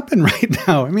want to happen right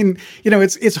now.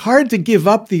 It's hard to give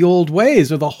up the old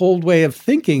ways or the old way of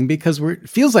thinking because it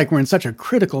feels like we're in such a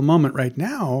critical moment right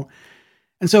now.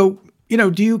 And so,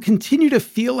 do you continue to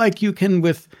feel like you can,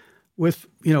 with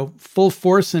full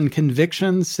force and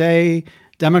conviction, say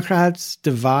Democrats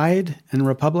divide and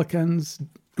Republicans?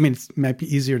 It might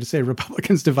be easier to say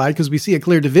Republicans divide because we see a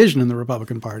clear division in the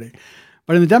Republican Party.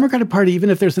 But in the Democratic Party, even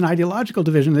if there's an ideological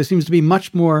division, there seems to be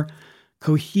much more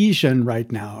cohesion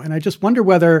right now. And I just wonder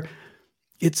whether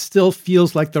it still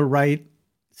feels like the right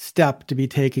step to be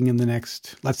taking in the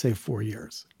next, let's say, 4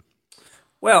 years.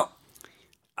 Well,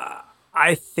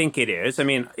 I think it is.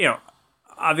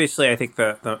 Obviously, I think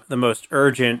the most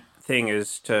urgent thing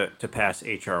is to pass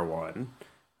H.R. 1.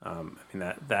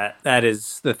 That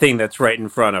is the thing that's right in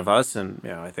front of us, and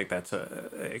I think that's a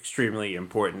extremely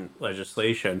important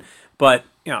legislation. But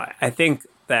I think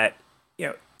that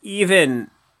even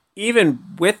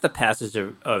with the passage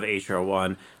of H.R.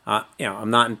 1, I'm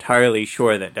not entirely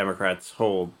sure that Democrats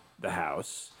hold the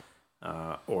House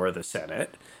or the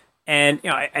Senate, and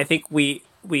I think we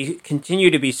continue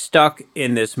to be stuck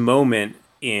in this moment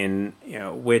in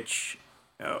which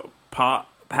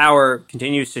power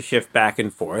continues to shift back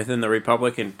and forth, and the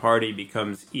Republican Party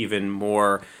becomes even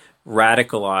more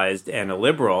radicalized and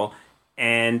illiberal.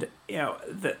 And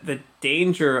the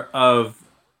danger of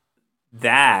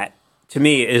that, to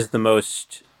me, is the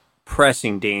most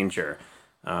pressing danger.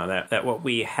 That what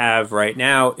we have right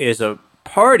now is a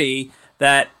party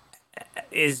that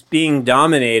is being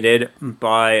dominated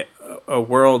by a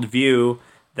worldview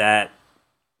that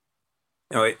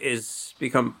is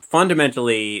become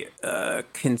fundamentally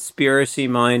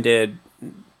conspiracy-minded,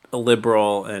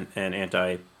 illiberal, and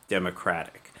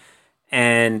anti-democratic.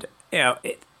 And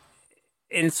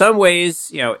in some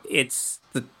ways, it's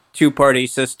the two-party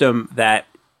system that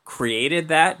created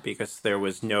that, because there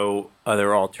was no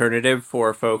other alternative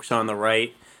for folks on the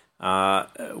right,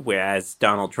 whereas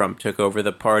Donald Trump took over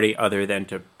the party, other than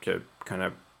to kind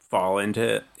of fall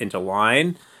into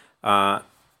line.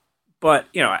 But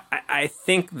I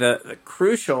think the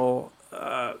crucial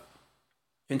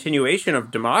continuation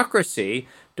of democracy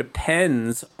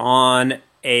depends on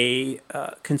a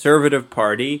conservative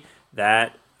party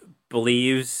that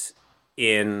believes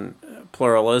in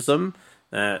pluralism,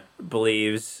 that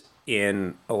believes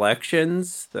in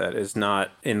elections, that is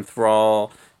not in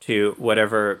thrall to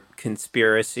whatever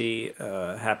conspiracy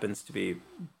happens to be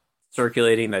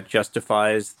circulating that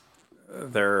justifies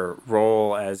their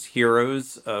role as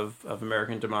heroes of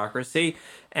American democracy.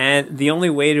 And the only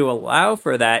way to allow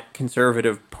for that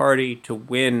conservative party to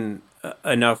win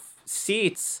enough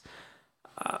seats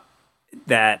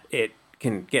that it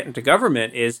can get into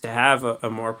government is to have a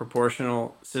more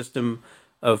proportional system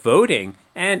of voting.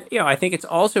 And, I think it's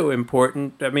also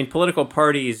important. I mean, political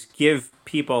parties give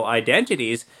people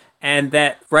identities, and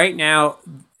that right now,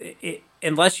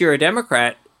 unless you're a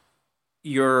Democrat,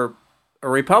 you're a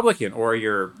Republican, or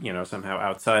you're, somehow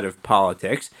outside of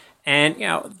politics. And,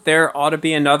 there ought to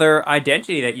be another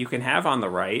identity that you can have on the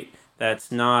right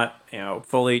that's not,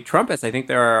 fully Trumpist. I think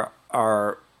there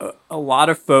are a lot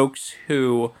of folks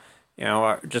who,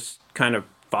 are just kind of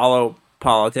follow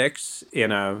politics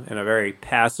in a very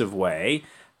passive way,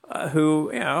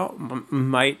 who,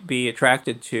 might be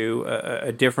attracted to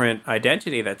a different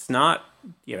identity that's not,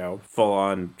 full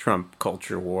on Trump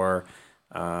culture war,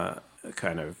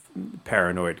 kind of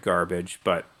paranoid garbage,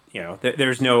 but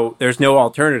there's no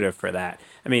alternative for that.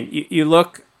 I mean, you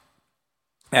look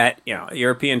at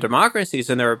European democracies,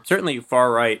 and there are certainly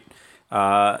far right,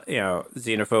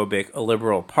 xenophobic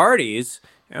liberal parties,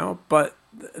 but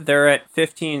they're at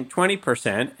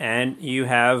 15-20%, and you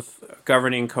have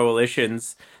governing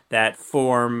coalitions that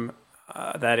form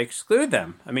that exclude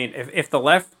them. I mean, if the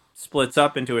left splits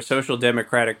up into a social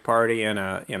democratic party and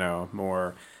a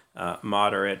more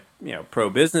moderate,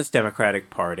 pro-business Democratic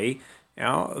Party,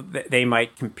 they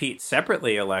might compete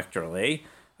separately electorally,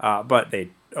 but they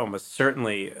almost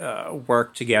certainly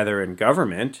work together in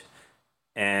government.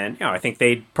 And, I think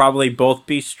they'd probably both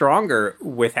be stronger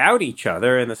without each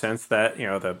other, in the sense that,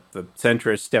 the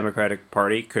centrist Democratic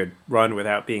Party could run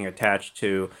without being attached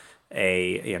to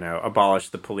a, abolish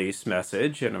the police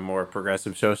message, and a more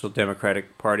progressive social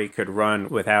democratic party could run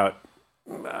without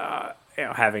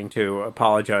having to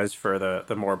apologize for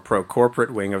the more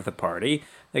pro-corporate wing of the party.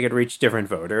 They could reach different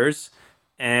voters.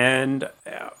 And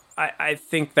I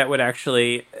think that would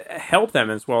actually help them,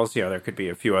 as well as, there could be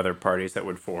a few other parties that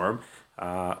would form.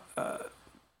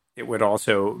 It would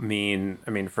also mean,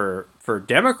 for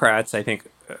Democrats, I think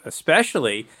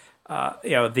especially,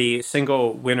 the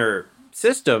single winner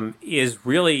system is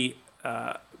really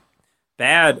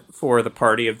bad for the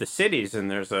party of the cities. And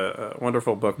there's a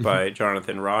wonderful book by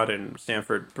Jonathan Rodden,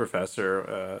 Stanford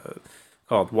professor,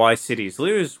 called Why Cities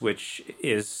Lose, which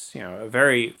is a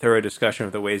very thorough discussion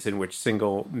of the ways in which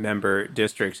single member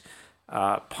districts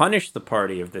punish the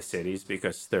party of the cities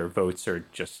because their votes are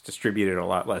just distributed a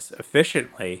lot less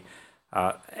efficiently.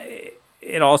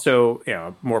 It also,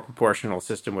 a more proportional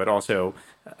system would also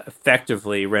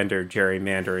effectively render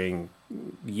gerrymandering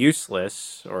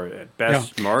useless, or at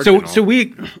best marginal. So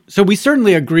we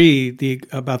certainly agree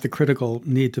about the critical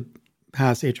need to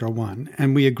pass H.R. 1,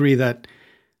 and we agree that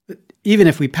even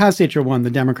if we pass H.R. 1, the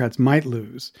Democrats might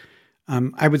lose.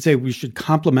 I would say we should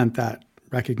complement that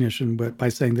recognition by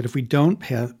saying that if we don't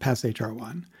pass H.R.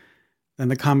 1, then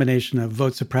the combination of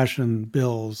vote suppression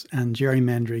bills and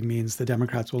gerrymandering means the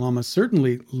Democrats will almost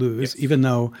certainly lose, yes, even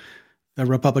though the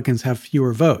Republicans have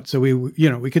fewer votes. So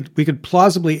we could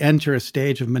plausibly enter a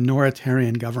stage of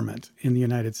minoritarian government in the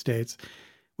United States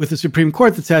with a Supreme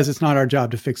Court that says it's not our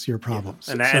job to fix your problems.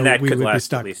 Yeah. And that could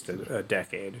last at least a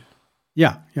decade.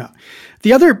 Yeah.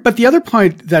 The other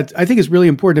point that I think is really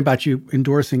important about you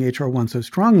endorsing H.R. 1 so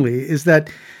strongly is that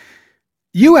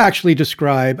you actually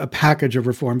describe a package of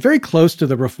reform very close to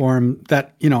the reform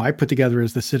that, I put together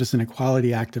as the Citizen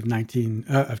Equality Act of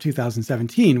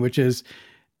 2017, which is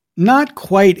not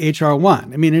quite H.R.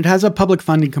 1. I mean, it has a public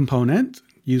funding component.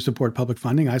 You support public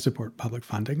funding. I support public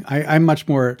funding. I'm much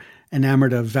more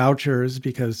enamored of vouchers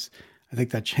because I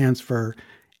think that chance for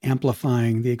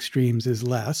amplifying the extremes is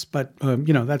less, but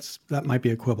that might be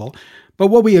a quibble. But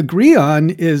what we agree on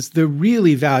is the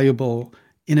really valuable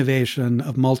innovation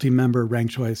of multi-member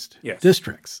ranked choice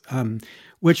districts,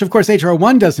 which of course H.R.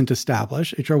 1 doesn't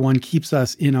establish. H.R. 1 keeps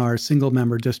us in our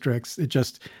single-member districts. It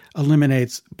just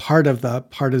eliminates part of the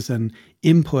partisan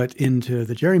input into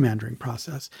the gerrymandering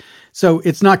process. So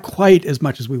it's not quite as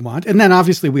much as we want. And then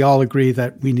obviously we all agree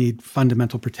that we need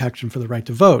fundamental protection for the right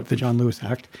to vote. The John Lewis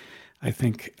Act, I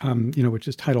think, which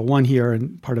is Title I here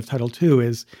and part of Title II,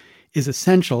 is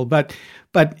essential. But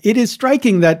it is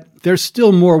striking that there's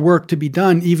still more work to be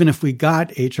done, even if we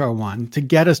got H.R. 1, to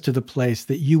get us to the place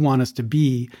that you want us to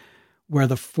be, where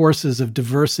the forces of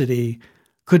diversity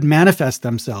could manifest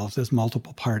themselves as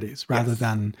multiple parties rather Yes.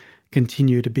 than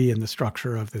continue to be in the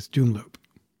structure of this doom loop.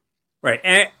 Right.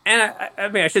 And I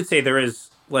mean, I should say there is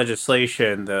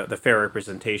legislation, the Fair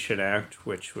Representation Act,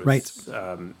 which was Right.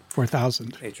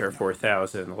 4,000. HR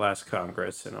 4000 in the last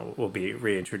Congress, and it will be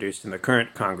reintroduced in the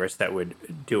current Congress, that would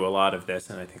do a lot of this.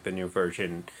 And I think the new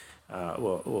version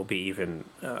will be even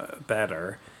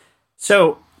better.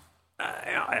 So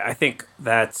I think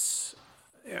that's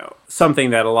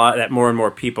something that more and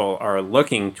more people are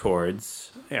looking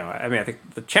towards. I mean, I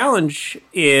think the challenge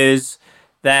is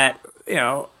that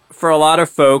for a lot of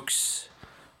folks,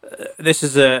 this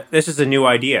is a new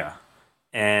idea,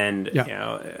 and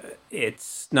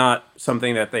it's not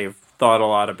something that they've thought a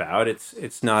lot about.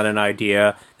 It's not an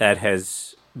idea that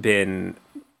has been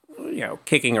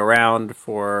kicking around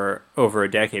for over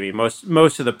a decade. I mean,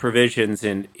 most of the provisions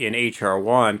in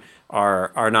HR1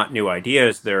 are not new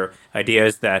ideas. They're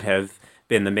ideas that have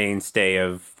been the mainstay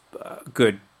of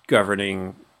good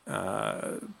governing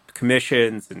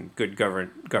commissions and good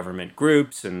government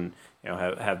groups, and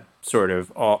have sort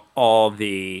of all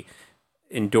the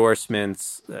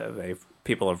endorsements.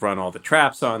 People have run all the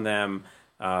traps on them.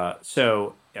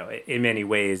 So in many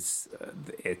ways,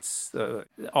 it's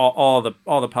all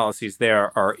the policies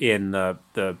there are in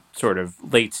the sort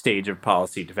of late stage of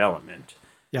policy development.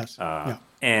 Yes.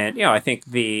 And I think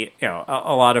a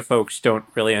lot of folks don't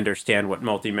really understand what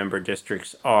multi-member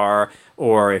districts are,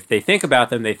 or if they think about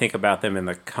them, they think about them in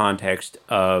the context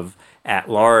of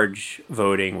at-large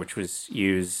voting, which was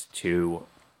used to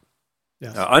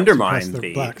undermine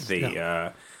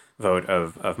the vote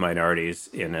of minorities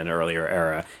in an earlier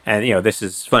era. And this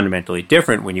is fundamentally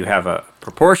different when you have a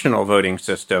proportional voting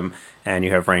system and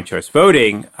you have ranked choice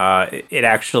voting. It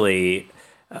actually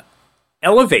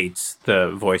elevates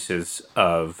the voices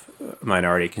of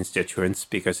minority constituents,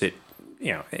 because it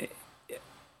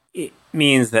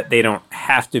means that they don't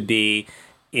have to be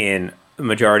in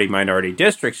majority minority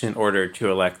districts in order to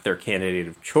elect their candidate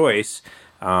of choice.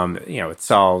 It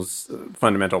solves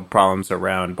fundamental problems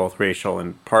around both racial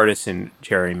and partisan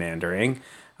gerrymandering.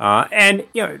 And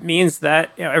it means that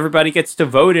everybody gets to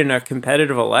vote in a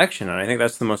competitive election. And I think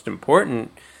that's the most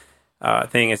important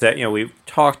thing, is that we've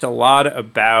talked a lot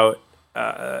about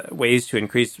ways to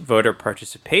increase voter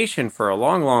participation for a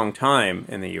long, long time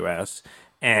in the U.S.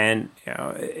 And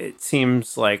it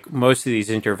seems like most of these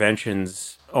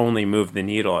interventions only move the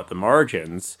needle at the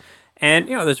margins. And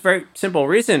there's a very simple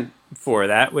reason for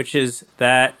that, which is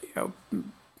that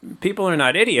people are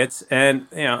not idiots, and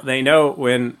they know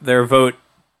when their vote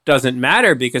doesn't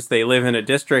matter because they live in a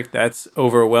district that's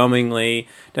overwhelmingly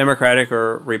Democratic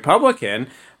or Republican.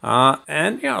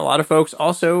 And a lot of folks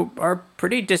also are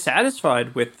pretty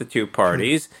dissatisfied with the two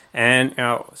parties. And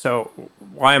so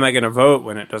why am I going to vote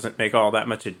when it doesn't make all that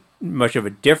much of a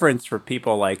difference for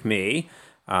people like me?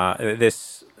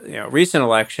 This recent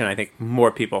election, I think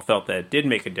more people felt that it did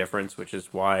make a difference, which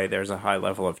is why there's a high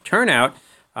level of turnout.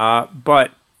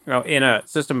 But in a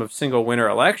system of single winner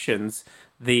elections,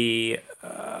 the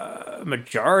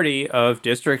majority of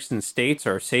districts and states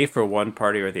are safe for one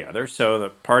party or the other. So the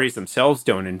parties themselves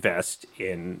don't invest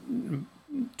in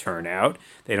turnout.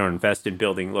 They don't invest in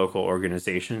building local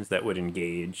organizations that would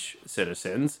engage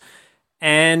citizens.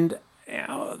 And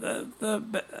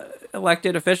the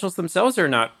elected officials themselves are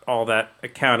not all that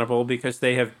accountable, because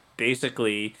they have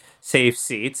basically safe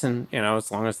seats. And,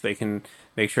 as long as they can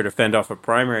make sure to fend off a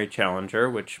primary challenger,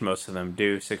 which most of them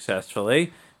do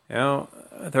successfully,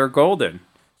 they're golden.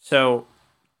 So,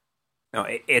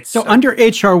 it's under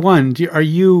HR1. Are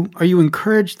you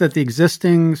encouraged that the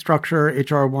existing structure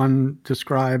HR1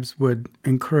 describes would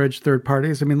encourage third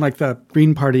parties? I mean, like the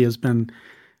Green Party has been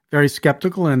very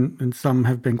skeptical, and some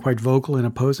have been quite vocal in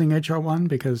opposing HR1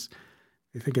 because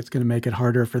they think it's going to make it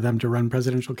harder for them to run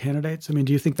presidential candidates. I mean,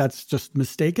 do you think that's just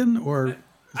mistaken, or?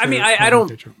 I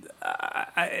don't.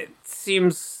 It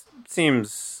seems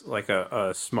like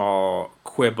a small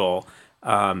quibble.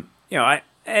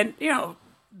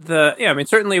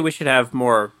 Certainly we should have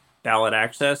more ballot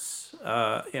access,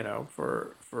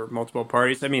 for multiple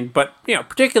parties. I mean, but,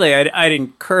 particularly I'd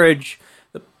encourage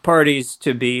the parties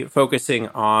to be focusing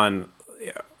on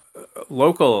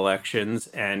local elections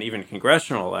and even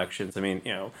congressional elections. I mean,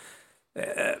 you're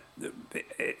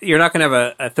not going to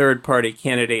have a third party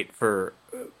candidate for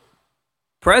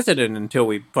president until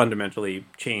we fundamentally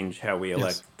change how we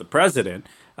elect the president.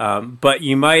 But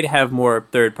you might have more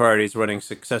third parties running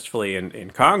successfully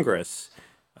in Congress.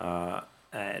 Broadly,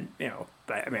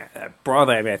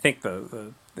 I think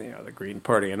the Green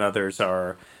Party and others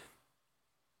are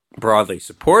broadly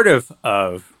supportive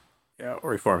of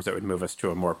reforms that would move us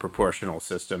to a more proportional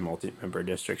system, multi-member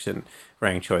districts and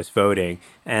ranked choice voting.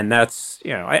 And that's,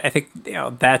 I think,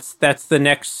 that's the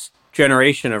next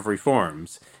generation of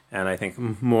reforms. And I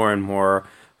think more and more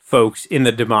folks in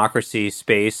the democracy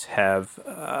space have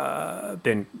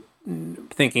been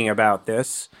thinking about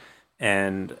this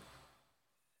and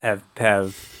have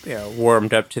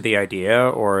warmed up to the idea,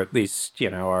 or at least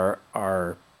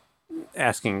are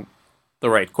asking the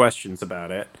right questions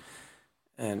about it.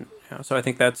 And so I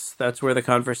think that's where the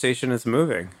conversation is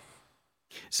moving.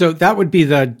 So that would be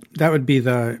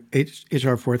the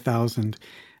HR 4000.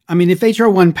 I mean, if HR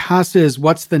 1 passes,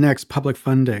 what's the next public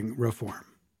funding reform?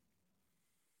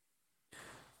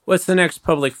 What's the next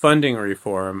public funding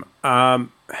reform?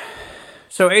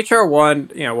 So HR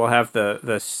 1, we'll have the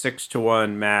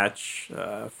 6-to-1 match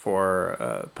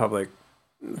for public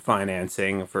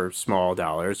financing for small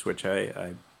dollars, which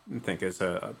I think is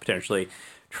a potentially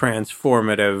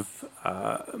transformative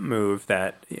move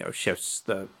that shifts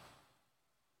the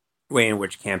way in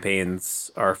which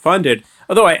campaigns are funded.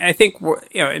 Although I think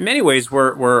in many ways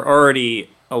we're already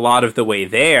a lot of the way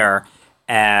there,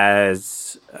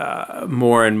 as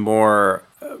more and more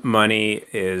money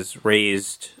is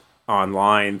raised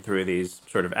online through these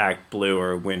sort of Act Blue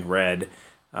or Win Red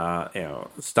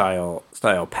style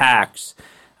PACs.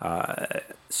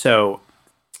 So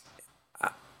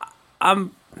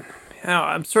I'm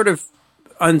sort of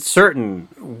uncertain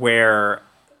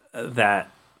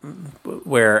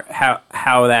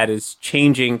how that is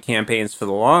changing campaigns for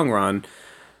the long run,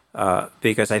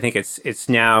 because I think it's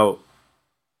now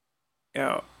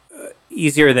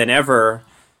easier than ever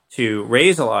to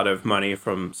raise a lot of money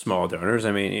from small donors.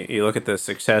 I mean, you look at the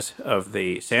success of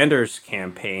the Sanders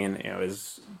campaign,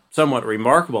 is somewhat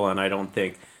remarkable, and I don't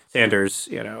think Sanders,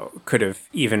 could have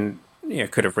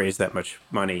raised that much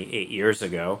money 8 years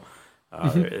ago.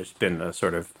 There's been a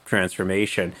sort of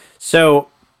transformation. So,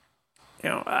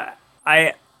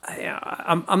 I'm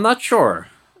not sure,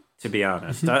 to be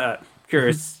honest.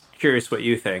 Curious what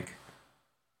you think.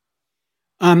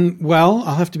 Well,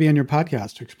 I'll have to be on your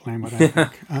podcast to explain what I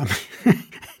think.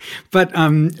 But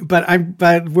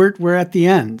we're at the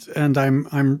end, and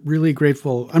I'm really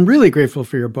grateful. I'm really grateful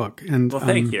for your book, and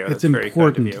thank you. It's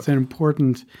important. It's an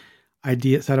important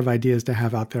set of ideas to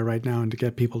have out there right now, and to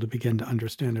get people to begin to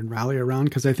understand and rally around.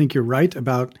 Because I think you're right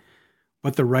about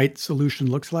what the right solution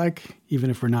looks like,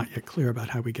 even if we're not yet clear about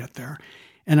how we get there.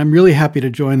 And I'm really happy to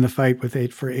join the fight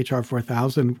for HR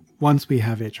 4000 once we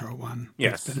have HR 1.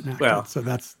 Yes, well, so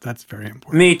that's very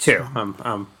important. Me too.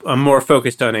 I'm more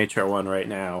focused on HR 1 right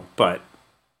now, but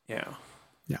yeah.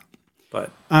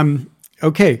 But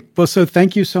okay. Well, so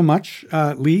thank you so much,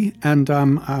 Lee, and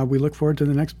we look forward to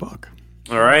the next book.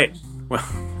 All right. Well,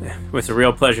 it was a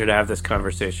real pleasure to have this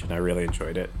conversation. I really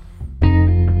enjoyed it.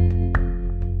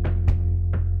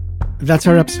 That's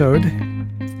our episode.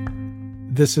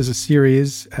 This is a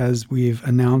series, as we've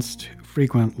announced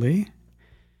frequently,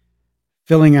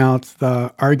 filling out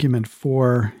the argument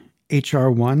for HR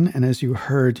 1. And as you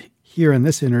heard here in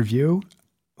this interview,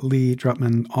 Lee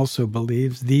Drutman also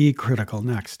believes the critical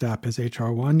next step is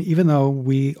HR 1, even though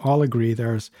we all agree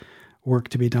there's work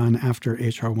to be done after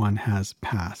HR 1 has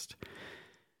passed.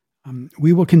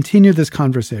 We will continue this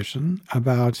conversation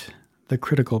about the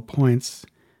critical points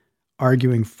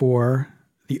arguing for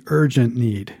the urgent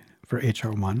need for HR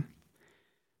 1.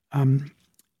 And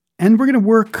we're going to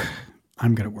work,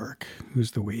 I'm going to work,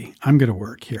 who's the we? I'm going to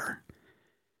work here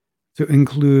to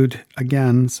include,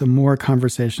 again, some more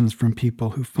conversations from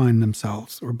people who find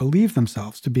themselves or believe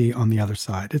themselves to be on the other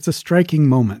side. It's a striking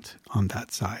moment on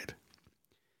that side.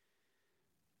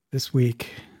 This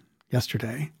week,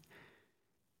 yesterday,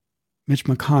 Mitch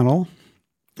McConnell,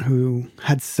 who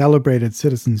had celebrated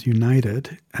Citizens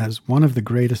United as one of the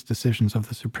greatest decisions of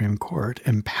the Supreme Court,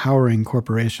 empowering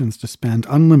corporations to spend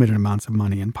unlimited amounts of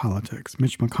money in politics.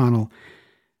 Mitch McConnell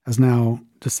has now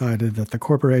decided that the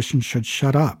corporations should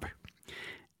shut up.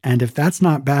 And if that's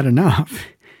not bad enough,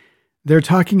 they're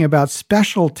talking about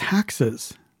special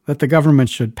taxes that the government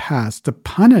should pass to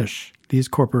punish these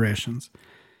corporations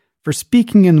for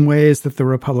speaking in ways that the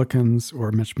Republicans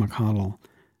or Mitch McConnell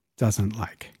doesn't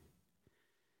like.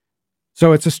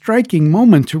 So it's a striking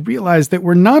moment to realize that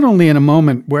we're not only in a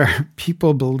moment where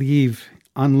people believe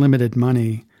unlimited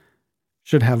money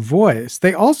should have voice,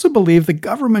 they also believe the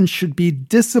government should be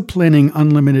disciplining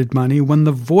unlimited money when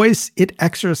the voice it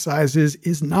exercises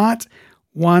is not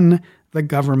one the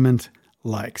government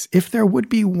likes. If there would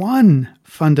be one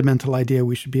fundamental idea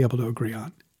we should be able to agree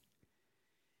on,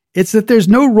 it's that there's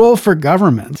no role for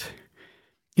government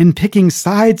in picking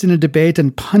sides in a debate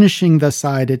and punishing the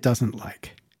side it doesn't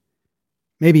like.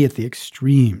 Maybe at the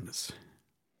extremes,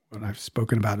 what I've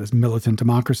spoken about as militant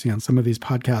democracy on some of these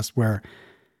podcasts, where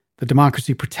the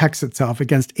democracy protects itself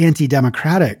against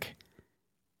anti-democratic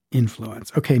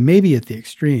influence. Okay, maybe at the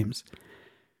extremes.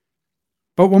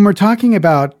 But when we're talking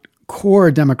about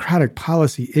core democratic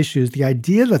policy issues, the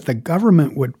idea that the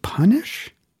government would punish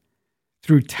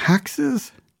through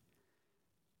taxes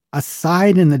a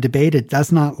side in the debate it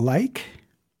does not like,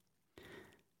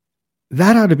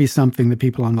 that ought to be something that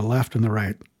people on the left and the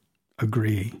right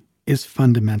agree is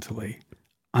fundamentally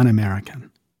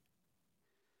un-American.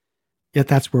 Yet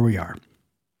that's where we are.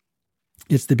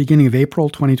 It's the beginning of April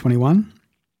 2021.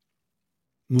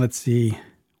 Let's see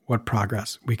what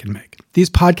progress we can make. These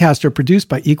podcasts are produced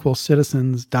by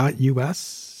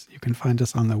equalcitizens.us. You can find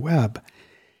us on the web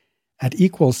at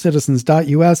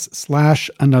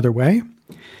equalcitizens.us/anotherway.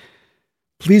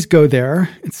 Please go there.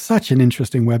 It's such an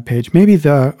interesting webpage. Maybe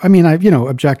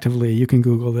objectively, you can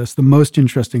Google this, the most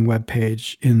interesting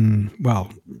webpage in,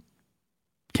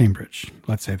 Cambridge.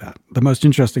 Let's say that. The most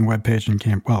interesting webpage in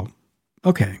Cambridge.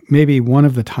 Maybe one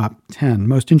of the top 10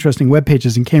 most interesting web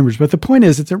pages in Cambridge. But the point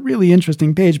is, it's a really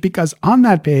interesting page because on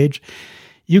that page,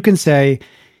 you can say,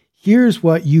 here's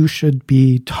what you should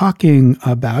be talking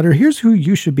about, or here's who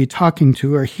you should be talking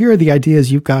to, or here are the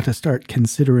ideas you've got to start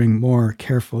considering more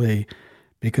carefully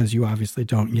because you obviously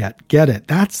don't yet get it.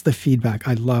 That's the feedback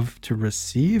I love to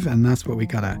receive, and that's what we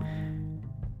gotta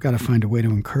find a way to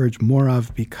encourage more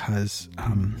of, because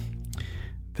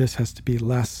this has to be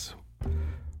less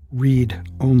read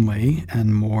only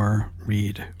and more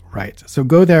read right. So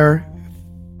go there,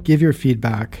 give your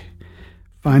feedback,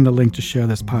 find the link to share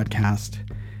this podcast,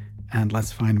 and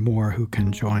let's find more who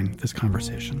can join this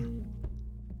conversation.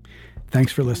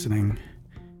 Thanks for listening.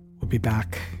 We'll be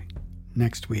back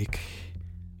next week,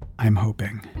 I'm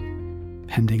hoping,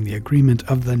 pending the agreement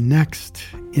of the next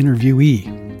interviewee,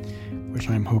 which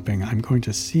I'm hoping I'm going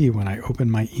to see when I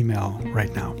open my email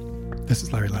right now. This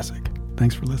is Larry Lessig.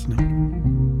 Thanks for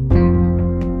listening.